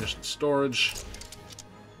 with ammunition storage.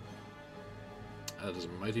 That is a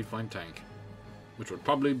mighty fine tank, which would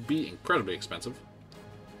probably be incredibly expensive.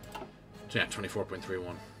 So yeah,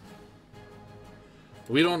 24.31.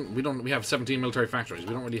 We have 17 military factories.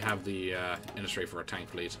 We don't really have the industry for a tank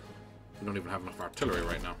fleet. We don't even have enough artillery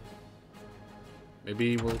right now.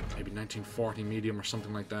 Maybe 1940 medium or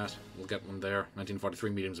something like that. We'll get one there.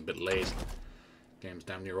 1943 medium's a bit late. Game's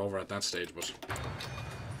damn near over at that stage, but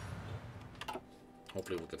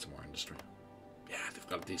hopefully we'll get some more industry. Yeah, they've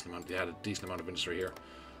got a decent amount. They had a decent amount of industry here.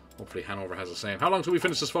 Hopefully Hanover has the same. How long till we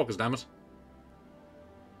finish this focus? Damn it!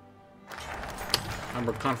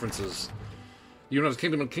 Hamburg conferences. The United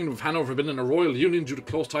Kingdom and Kingdom of Hanover have been in a royal union due to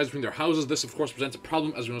close ties between their houses. This, of course, presents a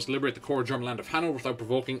problem as we must liberate the core German land of Hanover without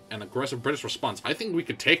provoking an aggressive British response. I think we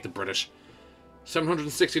could take the British.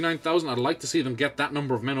 769,000. I'd like to see them get that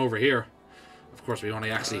number of men over here. Of course, we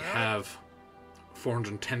only actually have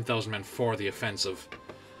 410,000 men for the offensive,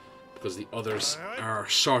 because the others are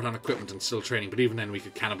short on equipment and still training. But even then, we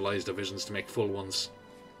could cannibalize divisions to make full ones.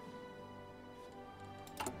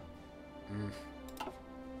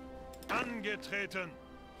 Angetreten.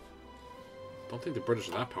 Don't think the British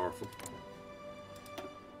are that powerful.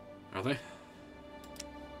 Are they?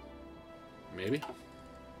 Maybe.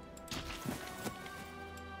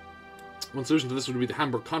 One solution to this would be the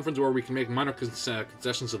Hamburg Conference, where we can make minor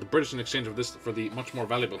concessions to the British in exchange of this for the much more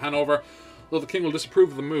valuable Hanover. Though the King will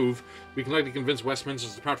disapprove of the move, we can likely convince Westminster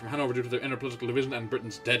to depart from Hanover due to their inner political division and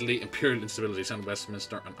Britain's deadly imperial instability. Send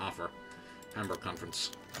Westminster an offer. Hamburg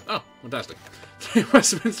Conference. Oh, fantastic.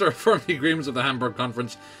 Westminster affirmed the agreements of the Hamburg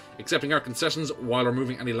Conference, accepting our concessions while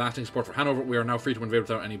removing any lasting support for Hanover. We are now free to invade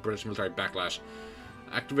without any British military backlash.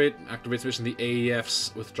 Activates mission the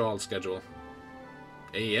AEF's withdrawal schedule.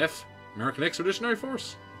 AEF? American Expeditionary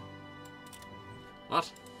Force?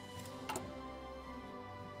 What?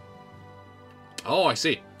 Oh, I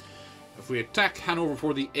see. If we attack Hanover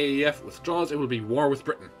before the AEF withdraws, it will be war with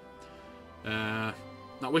Britain.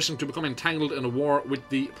 Not wishing to become entangled in a war with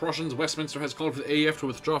the Prussians, Westminster has called for the AEF to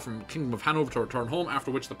withdraw from the Kingdom of Hanover to return home,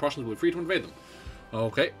 after which the Prussians will be free to invade them.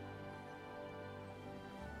 Okay.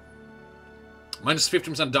 Minus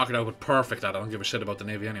 50% docket output. Perfect. I don't give a shit about the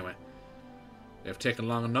Navy anyway. They've taken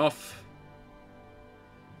long enough.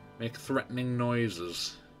 Make threatening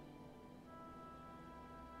noises.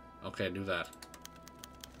 Okay, do that.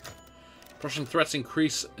 Prussian threats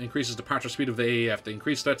increases departure speed of the AEF. The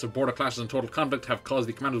increased threats of border clashes and total conflict have caused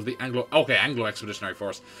the commanders of the Anglo Expeditionary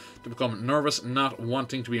Force to become nervous, not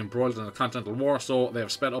wanting to be embroiled in a continental war, so they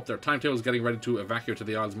have sped up their timetables, getting ready to evacuate to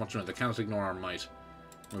the Isles much sooner. They cannot ignore our might.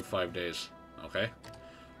 Move 5 days. Okay.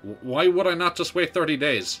 Why would I not just wait 30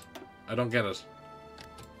 days? I don't get it.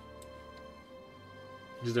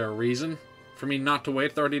 Is there a reason for me not to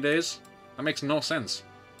wait 30 days? That makes no sense.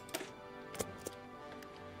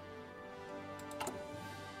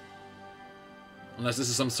 Unless this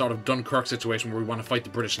is some sort of Dunkirk situation where we want to fight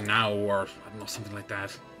the British now, or, I don't know, something like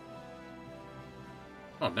that.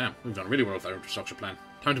 Oh, damn. We've done really well with our infrastructure plan.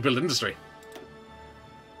 Time to build industry.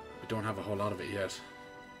 We don't have a whole lot of it yet.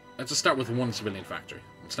 Let's just start with one civilian factory.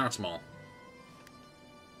 Let's start small.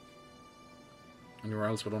 Anywhere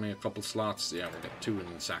else with only a couple slots? Yeah, we'll get 2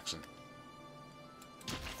 in Saxony.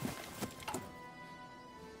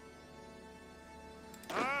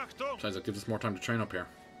 Besides, that gives us more time to train up here.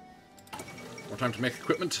 More time to make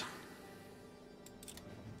equipment.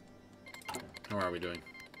 How are we doing?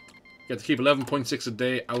 Get to keep 11.6 a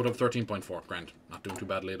day out of 13.4. Grand. Not doing too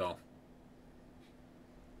badly at all.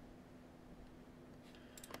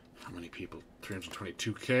 How many people?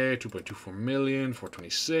 322k, 2.24 million,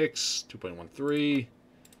 426, 2.13,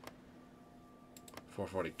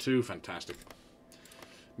 442. Fantastic.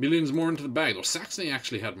 Millions more into the bag. Though Saxony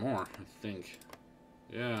actually had more, I think.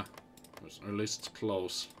 Yeah. Or at least it's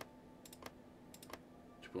close.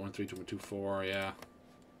 2.13, 2.24, yeah.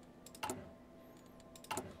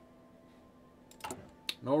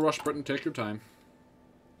 No rush, Britain, take your time.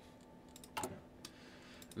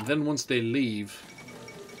 And then once they leave,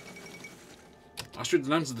 Austria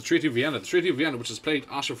denounces the Treaty of Vienna. The Treaty of Vienna, which has plagued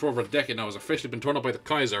Austria for over a decade now, has officially been torn up by the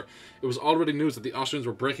Kaiser. It was already news that the Austrians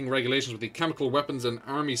were breaking regulations with the chemical weapons and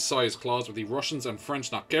army size clause, with the Russians and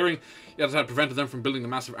French not caring. Yet it had prevented them from building the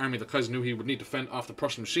massive army the Kaiser knew he would need to fend off the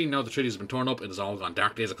Prussian machine. Now the treaty has been torn up. It is all gone.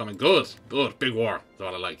 Dark days are coming. Good. Good. Big war. That's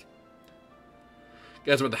all I like.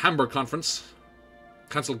 Guys, we're at the Hamburg Conference.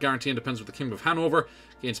 Cancelled guarantee independence with the Kingdom of Hanover.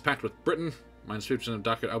 Gains pact with Britain. Minus 50% of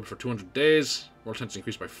docket output for 200 days. World tension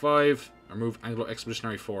increased by 5. Remove Anglo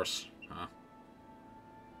Expeditionary Force.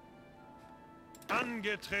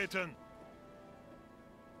 Angetreten.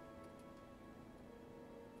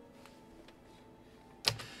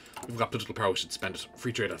 We've got political power. We should spend it.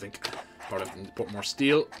 Free trade, I think. Probably have to put more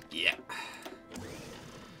steel. Yeah.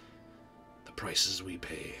 The prices we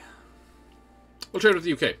pay. We'll trade with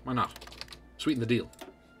the UK. Why not? Sweeten the deal.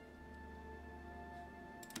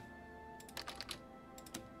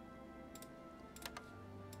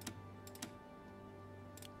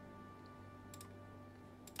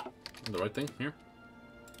 The right thing here.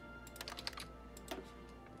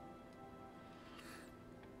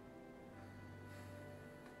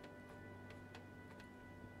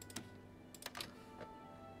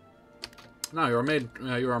 No,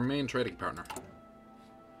 you're our main trading partner.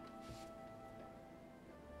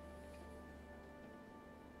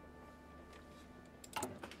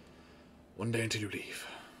 One day until you leave.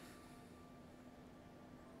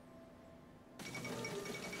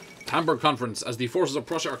 Hamburg Conference. As the forces of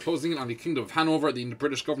Prussia are closing in on the Kingdom of Hanover, the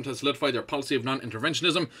British government has solidified their policy of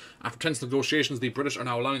non-interventionism. After tense negotiations, the British are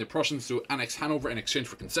now allowing the Prussians to annex Hanover in exchange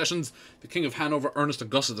for concessions. The King of Hanover, Ernst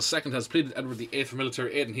II, has pleaded Edward VIII for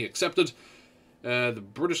military aid, and he accepted. The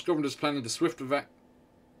British government is planning the swift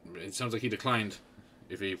It sounds like he declined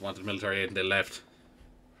if he wanted military aid and they left.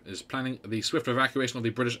 Is planning the swift evacuation of the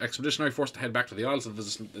British Expeditionary Force to head back to the Isles to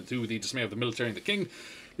the dismay of the military and the King.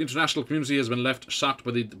 The international community has been left shocked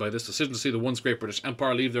by this decision to see the once great British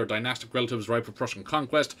Empire leave their dynastic relatives ripe for Prussian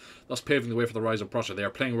conquest, thus paving the way for the rise of Prussia. They are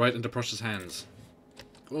playing right into Prussia's hands.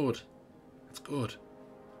 Good. That's good.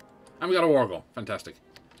 And we got a war goal. Fantastic.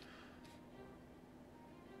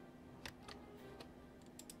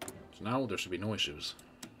 So now there should be no issues.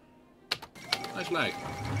 Nice flag.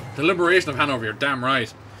 The liberation of Hanover, you're damn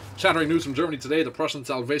right. Shattering news from Germany today, the Prussian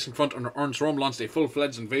Salvation Front under Ernst Röhm launched a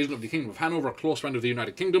full-fledged invasion of the Kingdom of Hanover, a close friend of the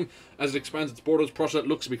United Kingdom. As it expands its borders, Prussia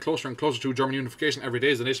looks to be closer and closer to German unification every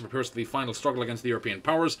day as the nation prepares for the final struggle against the European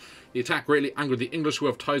powers. The attack greatly angered the English, who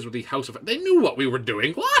have ties with the House of... They knew what we were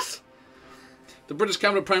doing. What? The British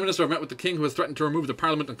cabinet prime minister have met with the king, who has threatened to remove the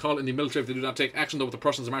parliament and call in the military if they do not take action. Though with the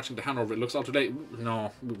Prussians marching to Hanover, it looks all too late.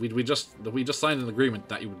 No, we just signed an agreement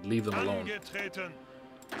that you would leave them alone,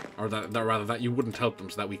 or that you wouldn't help them,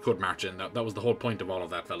 so that we could march in. That was the whole point of all of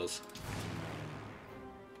that, fellas.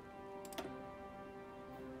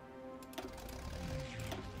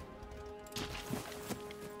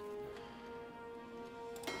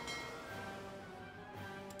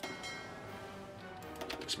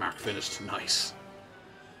 Bismarck finished. Nice.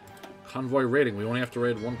 Convoy raiding. We only have to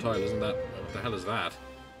raid one tile, isn't that? What the hell is that?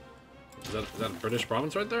 Is that a British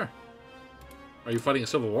province right there? Are you fighting a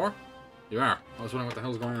civil war? You are. I was wondering what the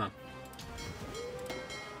hell's going on.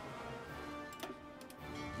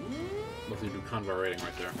 Lovely do convoy raiding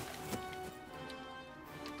right there.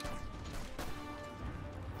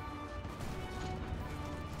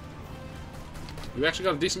 You actually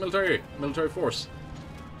got a decent military force.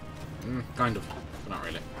 Kind of, but not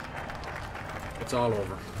really. It's all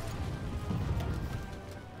over.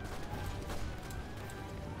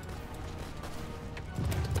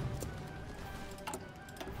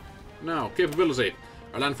 Now, capability.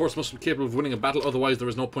 Our land force must be capable of winning a battle, otherwise there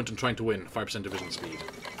is no point in trying to win. 5% division speed.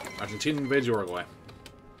 Argentina invades Uruguay.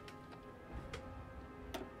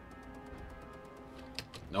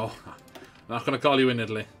 No, I'm not going to call you in,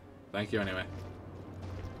 Italy. Thank you anyway.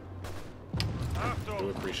 Do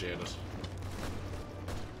appreciate it.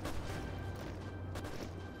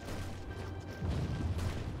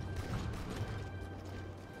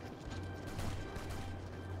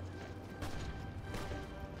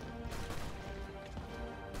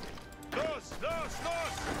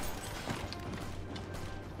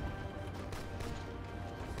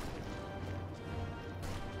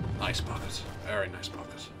 Nice pocket. Very nice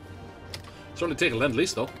pocket. Certainly take a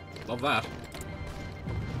lend-lease though. Love that.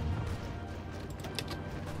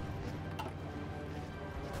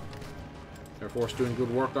 Air Force doing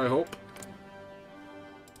good work, I hope.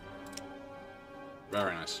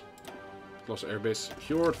 Very nice. Close airbase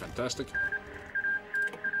secured. Fantastic.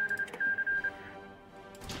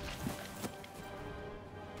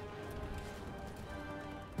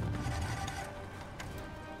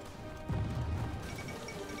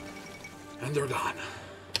 And they're gone.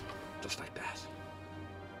 Just like that.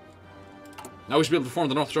 Now we should be able to form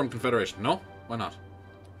the North German Confederation. No? Why not?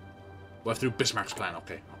 We'll have to do Bismarck's plan.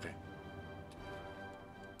 Okay, okay.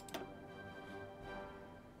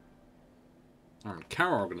 Armored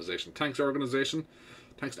car organization. Tanks organization.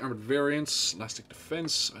 Tanks armored variants. Elastic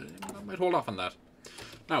defense. I might hold off on that.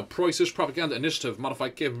 Now, Preussisch propaganda initiative.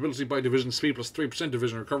 Modified capability by division speed plus 3%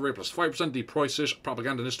 division recovery plus 5%. The Preussisch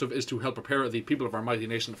propaganda initiative is to help prepare the people of our mighty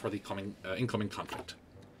nation for the coming incoming conflict.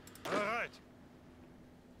 Alright.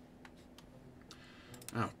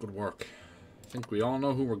 Oh, good work. I think we all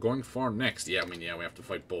know who we're going for next. Yeah, I mean, yeah, we have to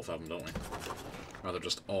fight both of them, don't we? Rather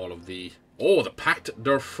just all of the... Oh, the Pact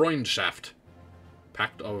der Freundschaft.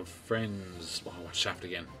 Pact of Friends. Oh, what shaft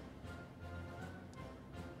again?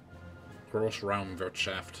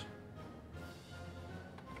 Grossraumwirtschaft.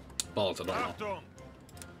 Balls, I don't know.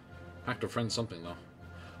 Pact of Friends something, though.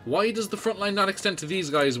 Why does the front line not extend to these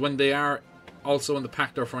guys when they are also in the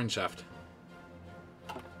Pact der Freundschaft?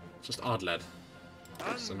 It's just odd, lad.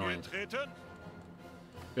 It's annoying.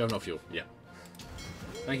 We have no fuel. Yeah.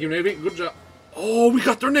 Thank you, Navy. Good job. Oh, we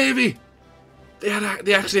got their Navy! They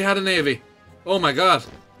actually had a Navy. Oh my god.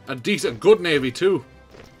 A good Navy, too.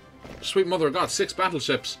 Sweet mother of God. 6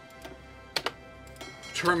 battleships.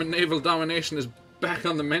 German naval domination is back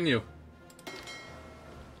on the menu.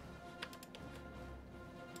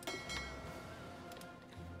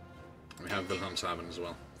 We have Wilhelmshaven as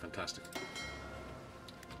well. Fantastic.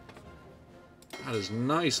 That is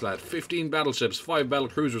nice, lad. 15 battleships, 5 battle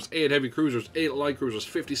cruisers, 8 heavy cruisers, 8 light cruisers,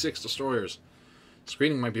 56 destroyers.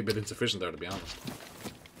 Screening might be a bit insufficient there, to be honest.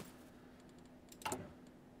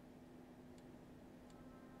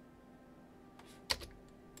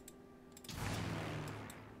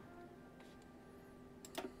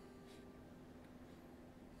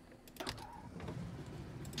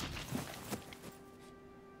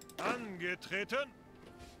 Angetreten.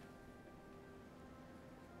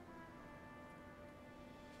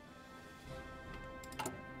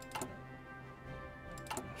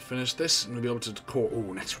 Finish this and we'll be able to core.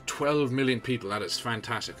 Oh, next 12 million people. That is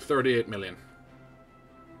fantastic. 38 million.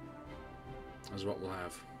 That's what we'll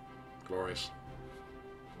have. Glorious.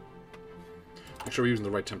 Make sure we're using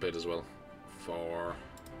the right template as well for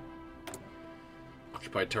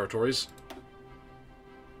occupied territories.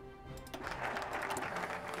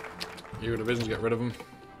 Eager divisions, get rid of them.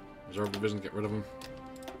 Reserve divisions, get rid of them.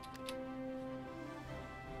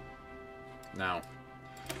 Now.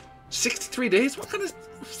 63 days? What kind of...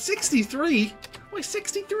 63? Why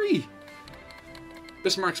 63?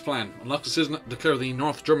 Bismarck's plan. Unlock decision to declare the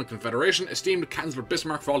North German Confederation. Esteemed Chancellor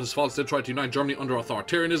Bismarck, for all his faults, did try to unite Germany under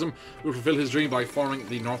authoritarianism. He will fulfill his dream by forming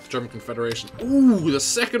the North German Confederation. Ooh, the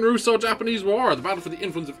Second Russo-Japanese War. The battle for the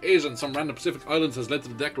influence of Asia and some random Pacific islands has led to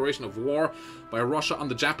the declaration of war by Russia on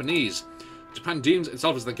the Japanese. Japan deems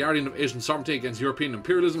itself as the guardian of Asian sovereignty against European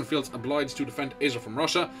imperialism and feels obliged to defend Asia from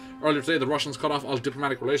Russia. Earlier today, the Russians cut off all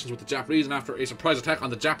diplomatic relations with the Japanese, and after a surprise attack on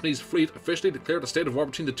the Japanese fleet, officially declared a state of war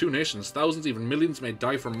between the two nations. Thousands, even millions, may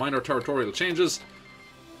die from minor territorial changes.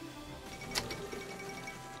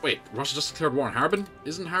 Wait, Russia just declared war on Harbin?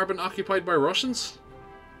 Isn't Harbin occupied by Russians?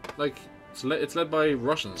 Like, it's led by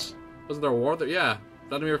Russians. Wasn't there a war there? Yeah,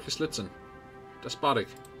 Vladimir Kislitsyn. Despotic.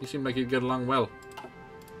 He seemed like he'd get along well.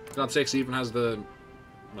 For God's sakes, he even has the,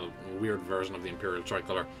 well, weird version of the Imperial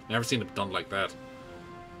tricolour. Never seen it done like that.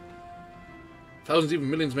 Thousands, even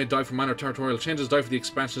millions, may die from minor territorial changes, die for the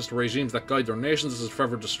expansionist regimes that guide their nations. This has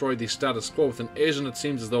forever destroyed the status quo within Asia, and it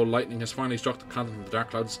seems as though lightning has finally struck the continent of the dark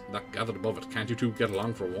clouds that gathered above it. Can't you two get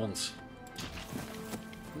along for once?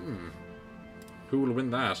 Who will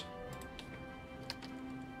win that?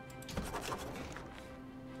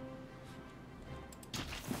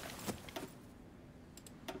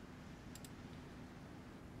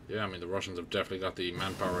 Yeah, I mean, the Russians have definitely got the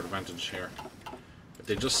manpower advantage here. If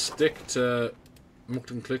they just stick to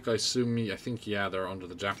Mukden Click, I think, yeah, they're under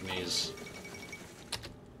the Japanese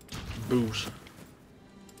boot.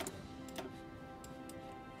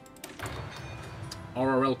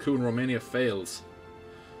 RRL coup in Romania fails.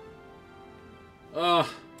 The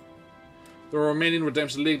Romanian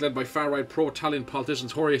Redemption League, led by far-right pro-Italian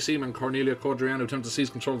politicians HOI4 and Cornelia Codreanu, attempted to seize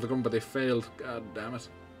control of the government, but they failed. God damn it.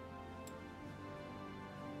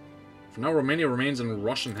 For now, Romania remains in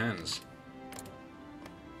Russian hands.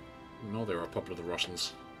 No, they were a puppet of the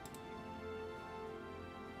Russians.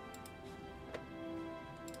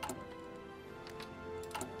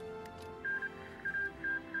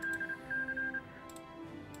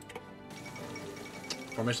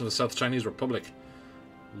 Formation of the South Chinese Republic.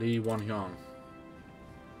 Li Wanhong.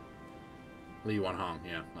 Li Wanhong,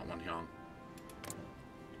 yeah, not Wanhong.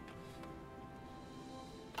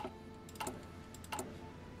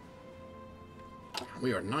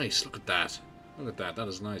 We are nice. Look at that. Look at that. That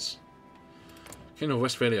is nice. Kingdom of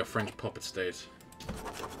Westphalia, French puppet state.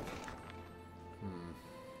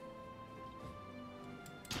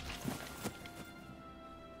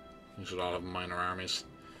 You should all have minor armies.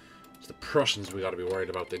 It's the Prussians we got to be worried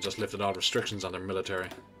about. They just lifted all restrictions on their military.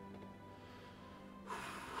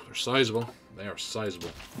 They're sizable. They are sizable.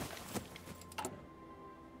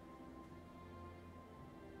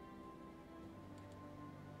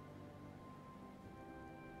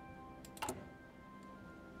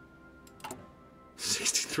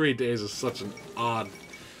 Three days is such an odd.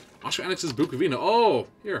 Austria annexes Bukovina. Oh,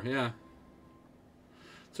 here, yeah.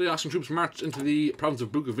 So the Austrian troops marched into the province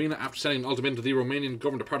of Bukovina after sending an ultimatum to the Romanian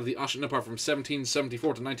government, a part of the Austrian Empire from 1774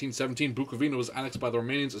 to 1917. Bukovina was annexed by the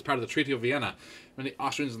Romanians as part of the Treaty of Vienna. Many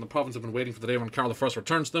Austrians in the province have been waiting for the day when Karl I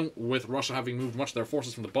returns to them. With Russia having moved much of their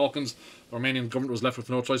forces from the Balkans, the Romanian government was left with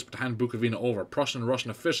no choice but to hand Bukovina over. Prussian and Russian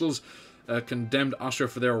officials condemned Austria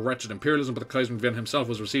for their wretched imperialism, but the Kaiser of Vienna himself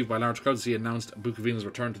was received by large crowds as he announced Bukovina's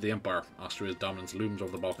return to the empire. Austria's dominance looms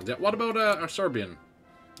over the Balkans. Yeah, what about our Serbian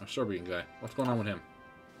guy? What's going on with him?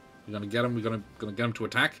 We're gonna get him. We're gonna get him to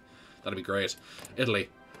attack. That'd be great. Italy,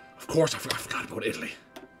 of course. I forgot about Italy.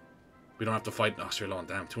 We don't have to fight Austria alone.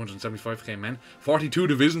 Damn, 275k men, 42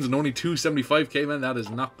 divisions, and only 275k men. That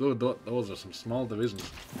is not good. Those are some small divisions.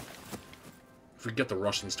 If we get the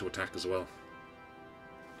Russians to attack as well,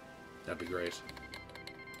 that'd be great.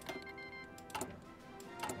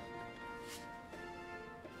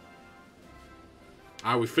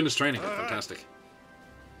 Ah, we finished training. Fantastic.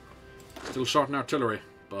 Still short in artillery,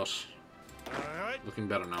 but looking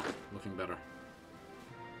better now. Looking better.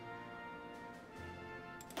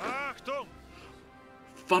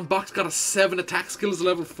 Von Bock's got a 7 attack skills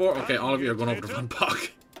level 4. Okay, all of you are going over to Von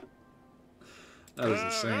Bock. That is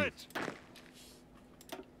insane.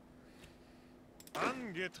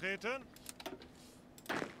 Angetreten.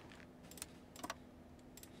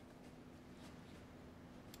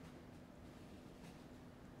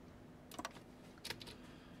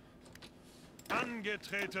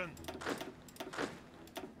 Angetreten.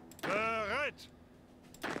 Bereit.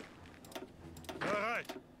 Bereit.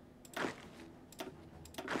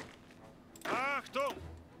 Achtung.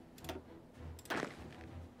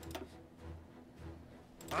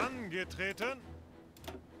 Angetreten.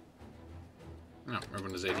 No,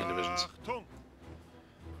 everyone is 18 divisions. Achtung.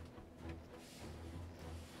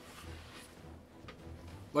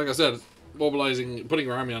 Like I said, mobilizing, putting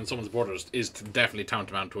your army on someone's borders is definitely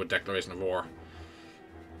tantamount to a declaration of war.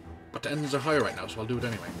 But the engines are high right now, so I'll do it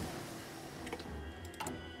anyway.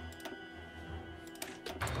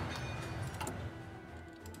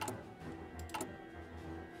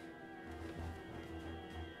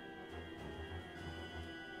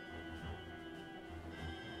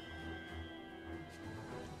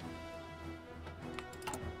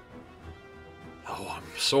 Oh, I'm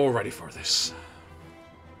so ready for this.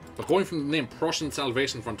 But going from the name Prussian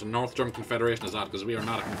Salvation Front to North German Confederation is odd, because we are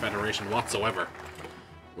not a confederation whatsoever.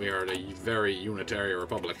 We are a very unitary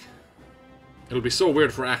republic. It'll be so weird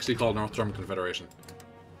if we're actually called North German Confederation.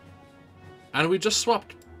 And we just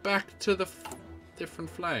swapped back to the different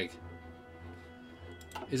flag.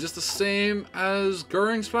 Is this the same as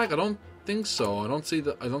Goering's flag? I don't think so. I don't see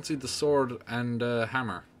the sword and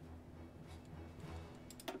hammer.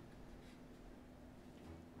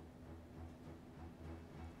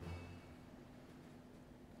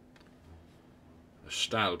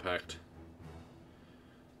 Stahl Pact.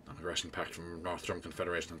 Non-aggression pact from North German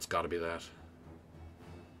Confederation. It's got to be that.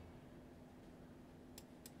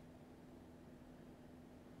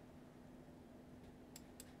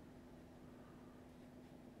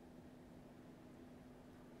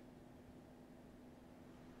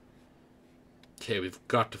 Okay, we've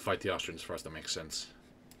got to fight the Austrians first. That makes sense.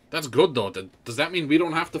 That's good, though. Does that mean we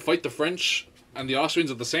don't have to fight the French and the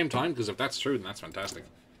Austrians at the same time? Because if that's true, then that's fantastic.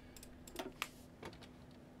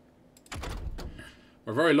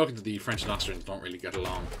 We're very lucky that the French and Austrians don't really get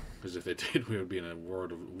along, because if they did, we would be in a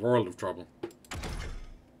world of trouble.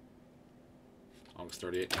 August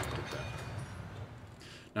 38.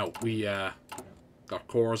 Now, we got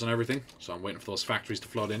cores and everything, so I'm waiting for those factories to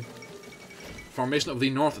flood in. Formation of the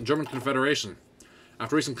North German Confederation.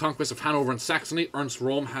 After recent conquests of Hanover and Saxony, Ernst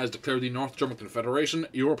Röhm has declared the North German Confederation.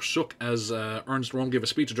 Europe shook as Ernst Röhm gave a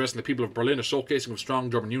speech addressing the people of Berlin, a showcasing of strong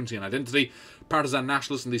German unity and identity. Partisan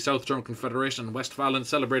nationalists in the South German Confederation and Westphalen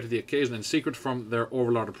celebrated the occasion in secret from their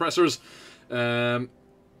overlord oppressors.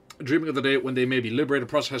 Dreaming of the day when they may be liberated,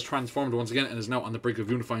 Prussia has transformed once again and is now on the brink of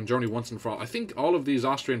unifying journey once and for all. I think all of these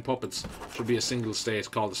Austrian puppets should be a single state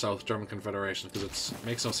called the South German Confederation, because it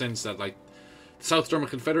makes no sense that, like, the South German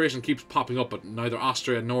Confederation keeps popping up, but neither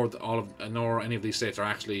Austria nor any of these states are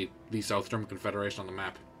actually the South German Confederation on the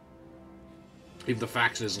map. Even the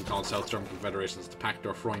faction isn't called South German Confederation, it's the Pact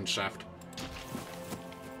der Freundschaft.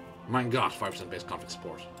 Mein Gott, 5% base conflict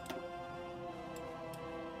support.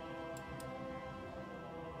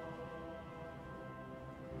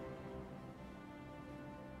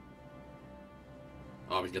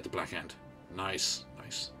 Oh, we can get the Black Hand. Nice,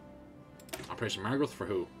 nice. Operation Margaret for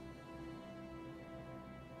who?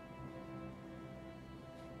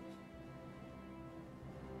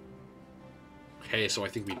 Okay, so I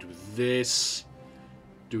think we do this.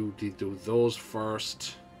 Do those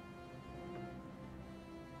first.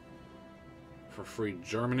 For free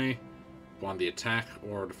Germany. Go on the attack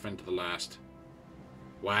or defend to the last.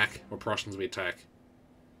 Whack. Or Prussians we attack.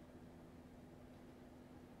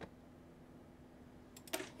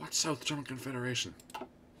 What South German Confederation?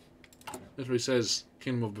 Literally says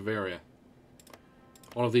Kingdom of Bavaria.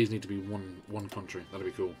 All of these need to be one country. That'd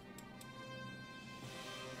be cool.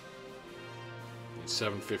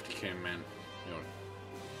 750k men. You know,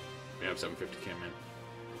 we have 750k men.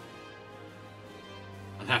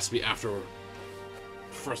 And it has to be after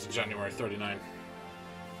 1st of January 39.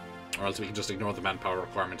 Or else we can just ignore the manpower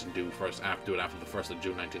requirement and do it after the 1st of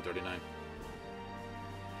June 1939.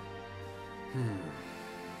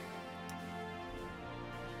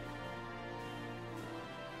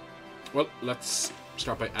 Well, let's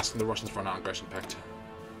start by asking the Russians for a non-aggression pact.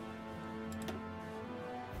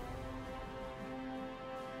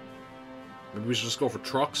 Maybe we should just go for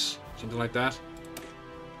trucks, something like that.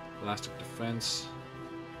 Elastic defense.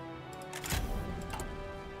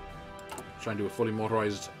 Try and do a fully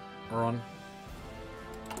motorized run.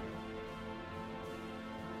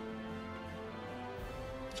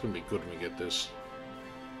 It's gonna be good when we get this.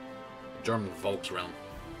 German Volksrealm.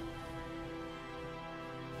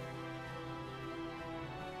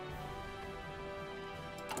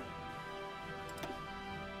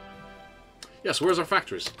 Yes, where's our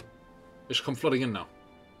factories? They should come flooding in now.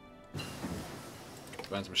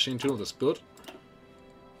 Advanced machine tool, that's good.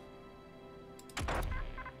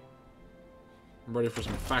 I'm ready for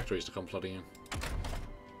some factories to come flooding in.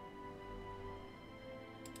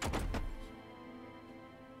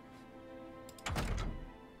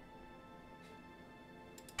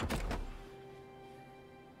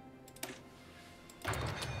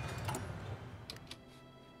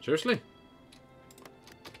 Seriously?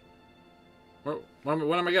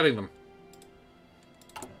 When am I getting them?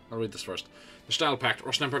 I'll read this first. The Stahl Pact.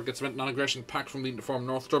 Russian Empire gets a non-aggression pact from the former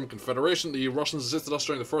North German Confederation. The Russians assisted us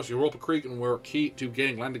during the First Europakrieg and were key to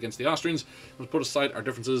gaining land against the Austrians. We must put our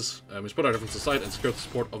differences aside and secure the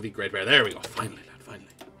support of the Great Bear. There we go. Finally, lad. Finally.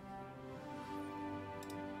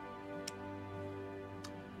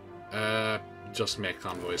 Just make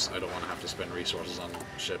convoys. I don't want to have to spend resources on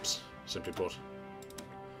ships, simply put.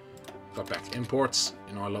 Got back imports.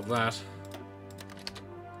 You know, I love that.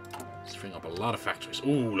 Let's bring up a lot of factories.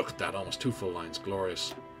 Ooh, look at that. Almost 2 full lines.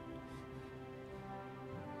 Glorious.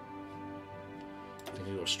 I think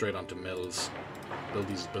we go straight onto mills.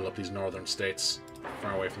 Build up these northern states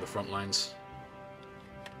far away from the front lines.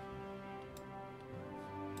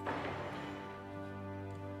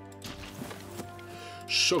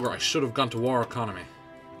 Sugar, I should have gone to war economy.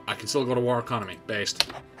 I can still go to war economy,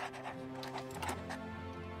 based.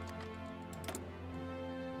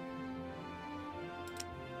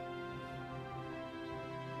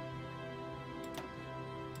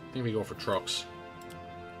 I think we go for trucks.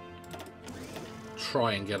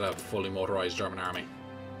 Try and get a fully motorized German army.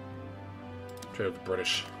 Trade with the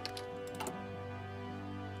British.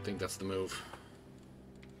 I think that's the move.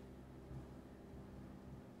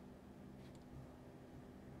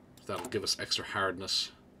 That'll give us extra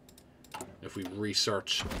hardness. If we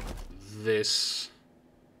research this,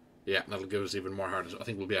 yeah, that'll give us even more hardness. I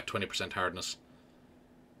think we'll be at 20% hardness.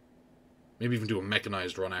 Maybe even do a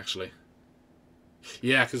mechanized run, actually.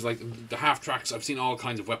 Yeah, because like the half-tracks, I've seen all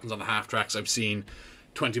kinds of weapons on the half-tracks. I've seen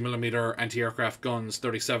 20mm anti-aircraft guns,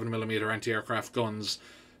 37mm anti-aircraft guns,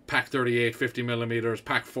 Pak 38, 50mm,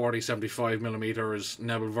 Pak 40, 75mm,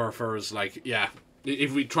 Nebelwerfers, like, yeah.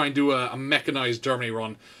 If we try and do a mechanized Germany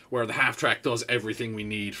run where the half-track does everything we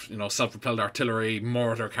need, you know, self-propelled artillery,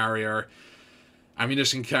 mortar carrier,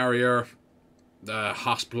 ammunition carrier,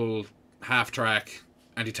 hospital half-track,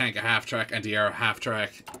 anti-tank half-track, anti-air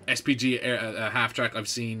half-track, SPG half-track. I've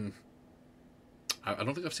seen... I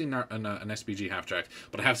don't think I've seen an SPG half-track,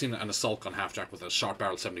 but I have seen an assault gun half-track with a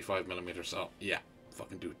short-barrel 75mm, so yeah,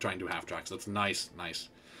 fucking try and do half-tracks. That's nice, nice.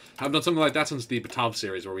 I've done something like that since the Batov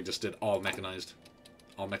series where we just did all mechanized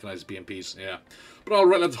BMPs, yeah. But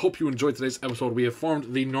alright lads, hope you enjoyed today's episode. We have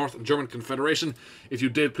formed the North German Confederation. If you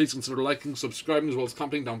did, please consider liking, subscribing, as well as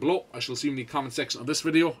commenting down below. I shall see you in the comment section of this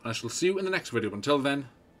video, and I shall see you in the next video. But until then,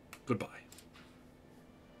 goodbye.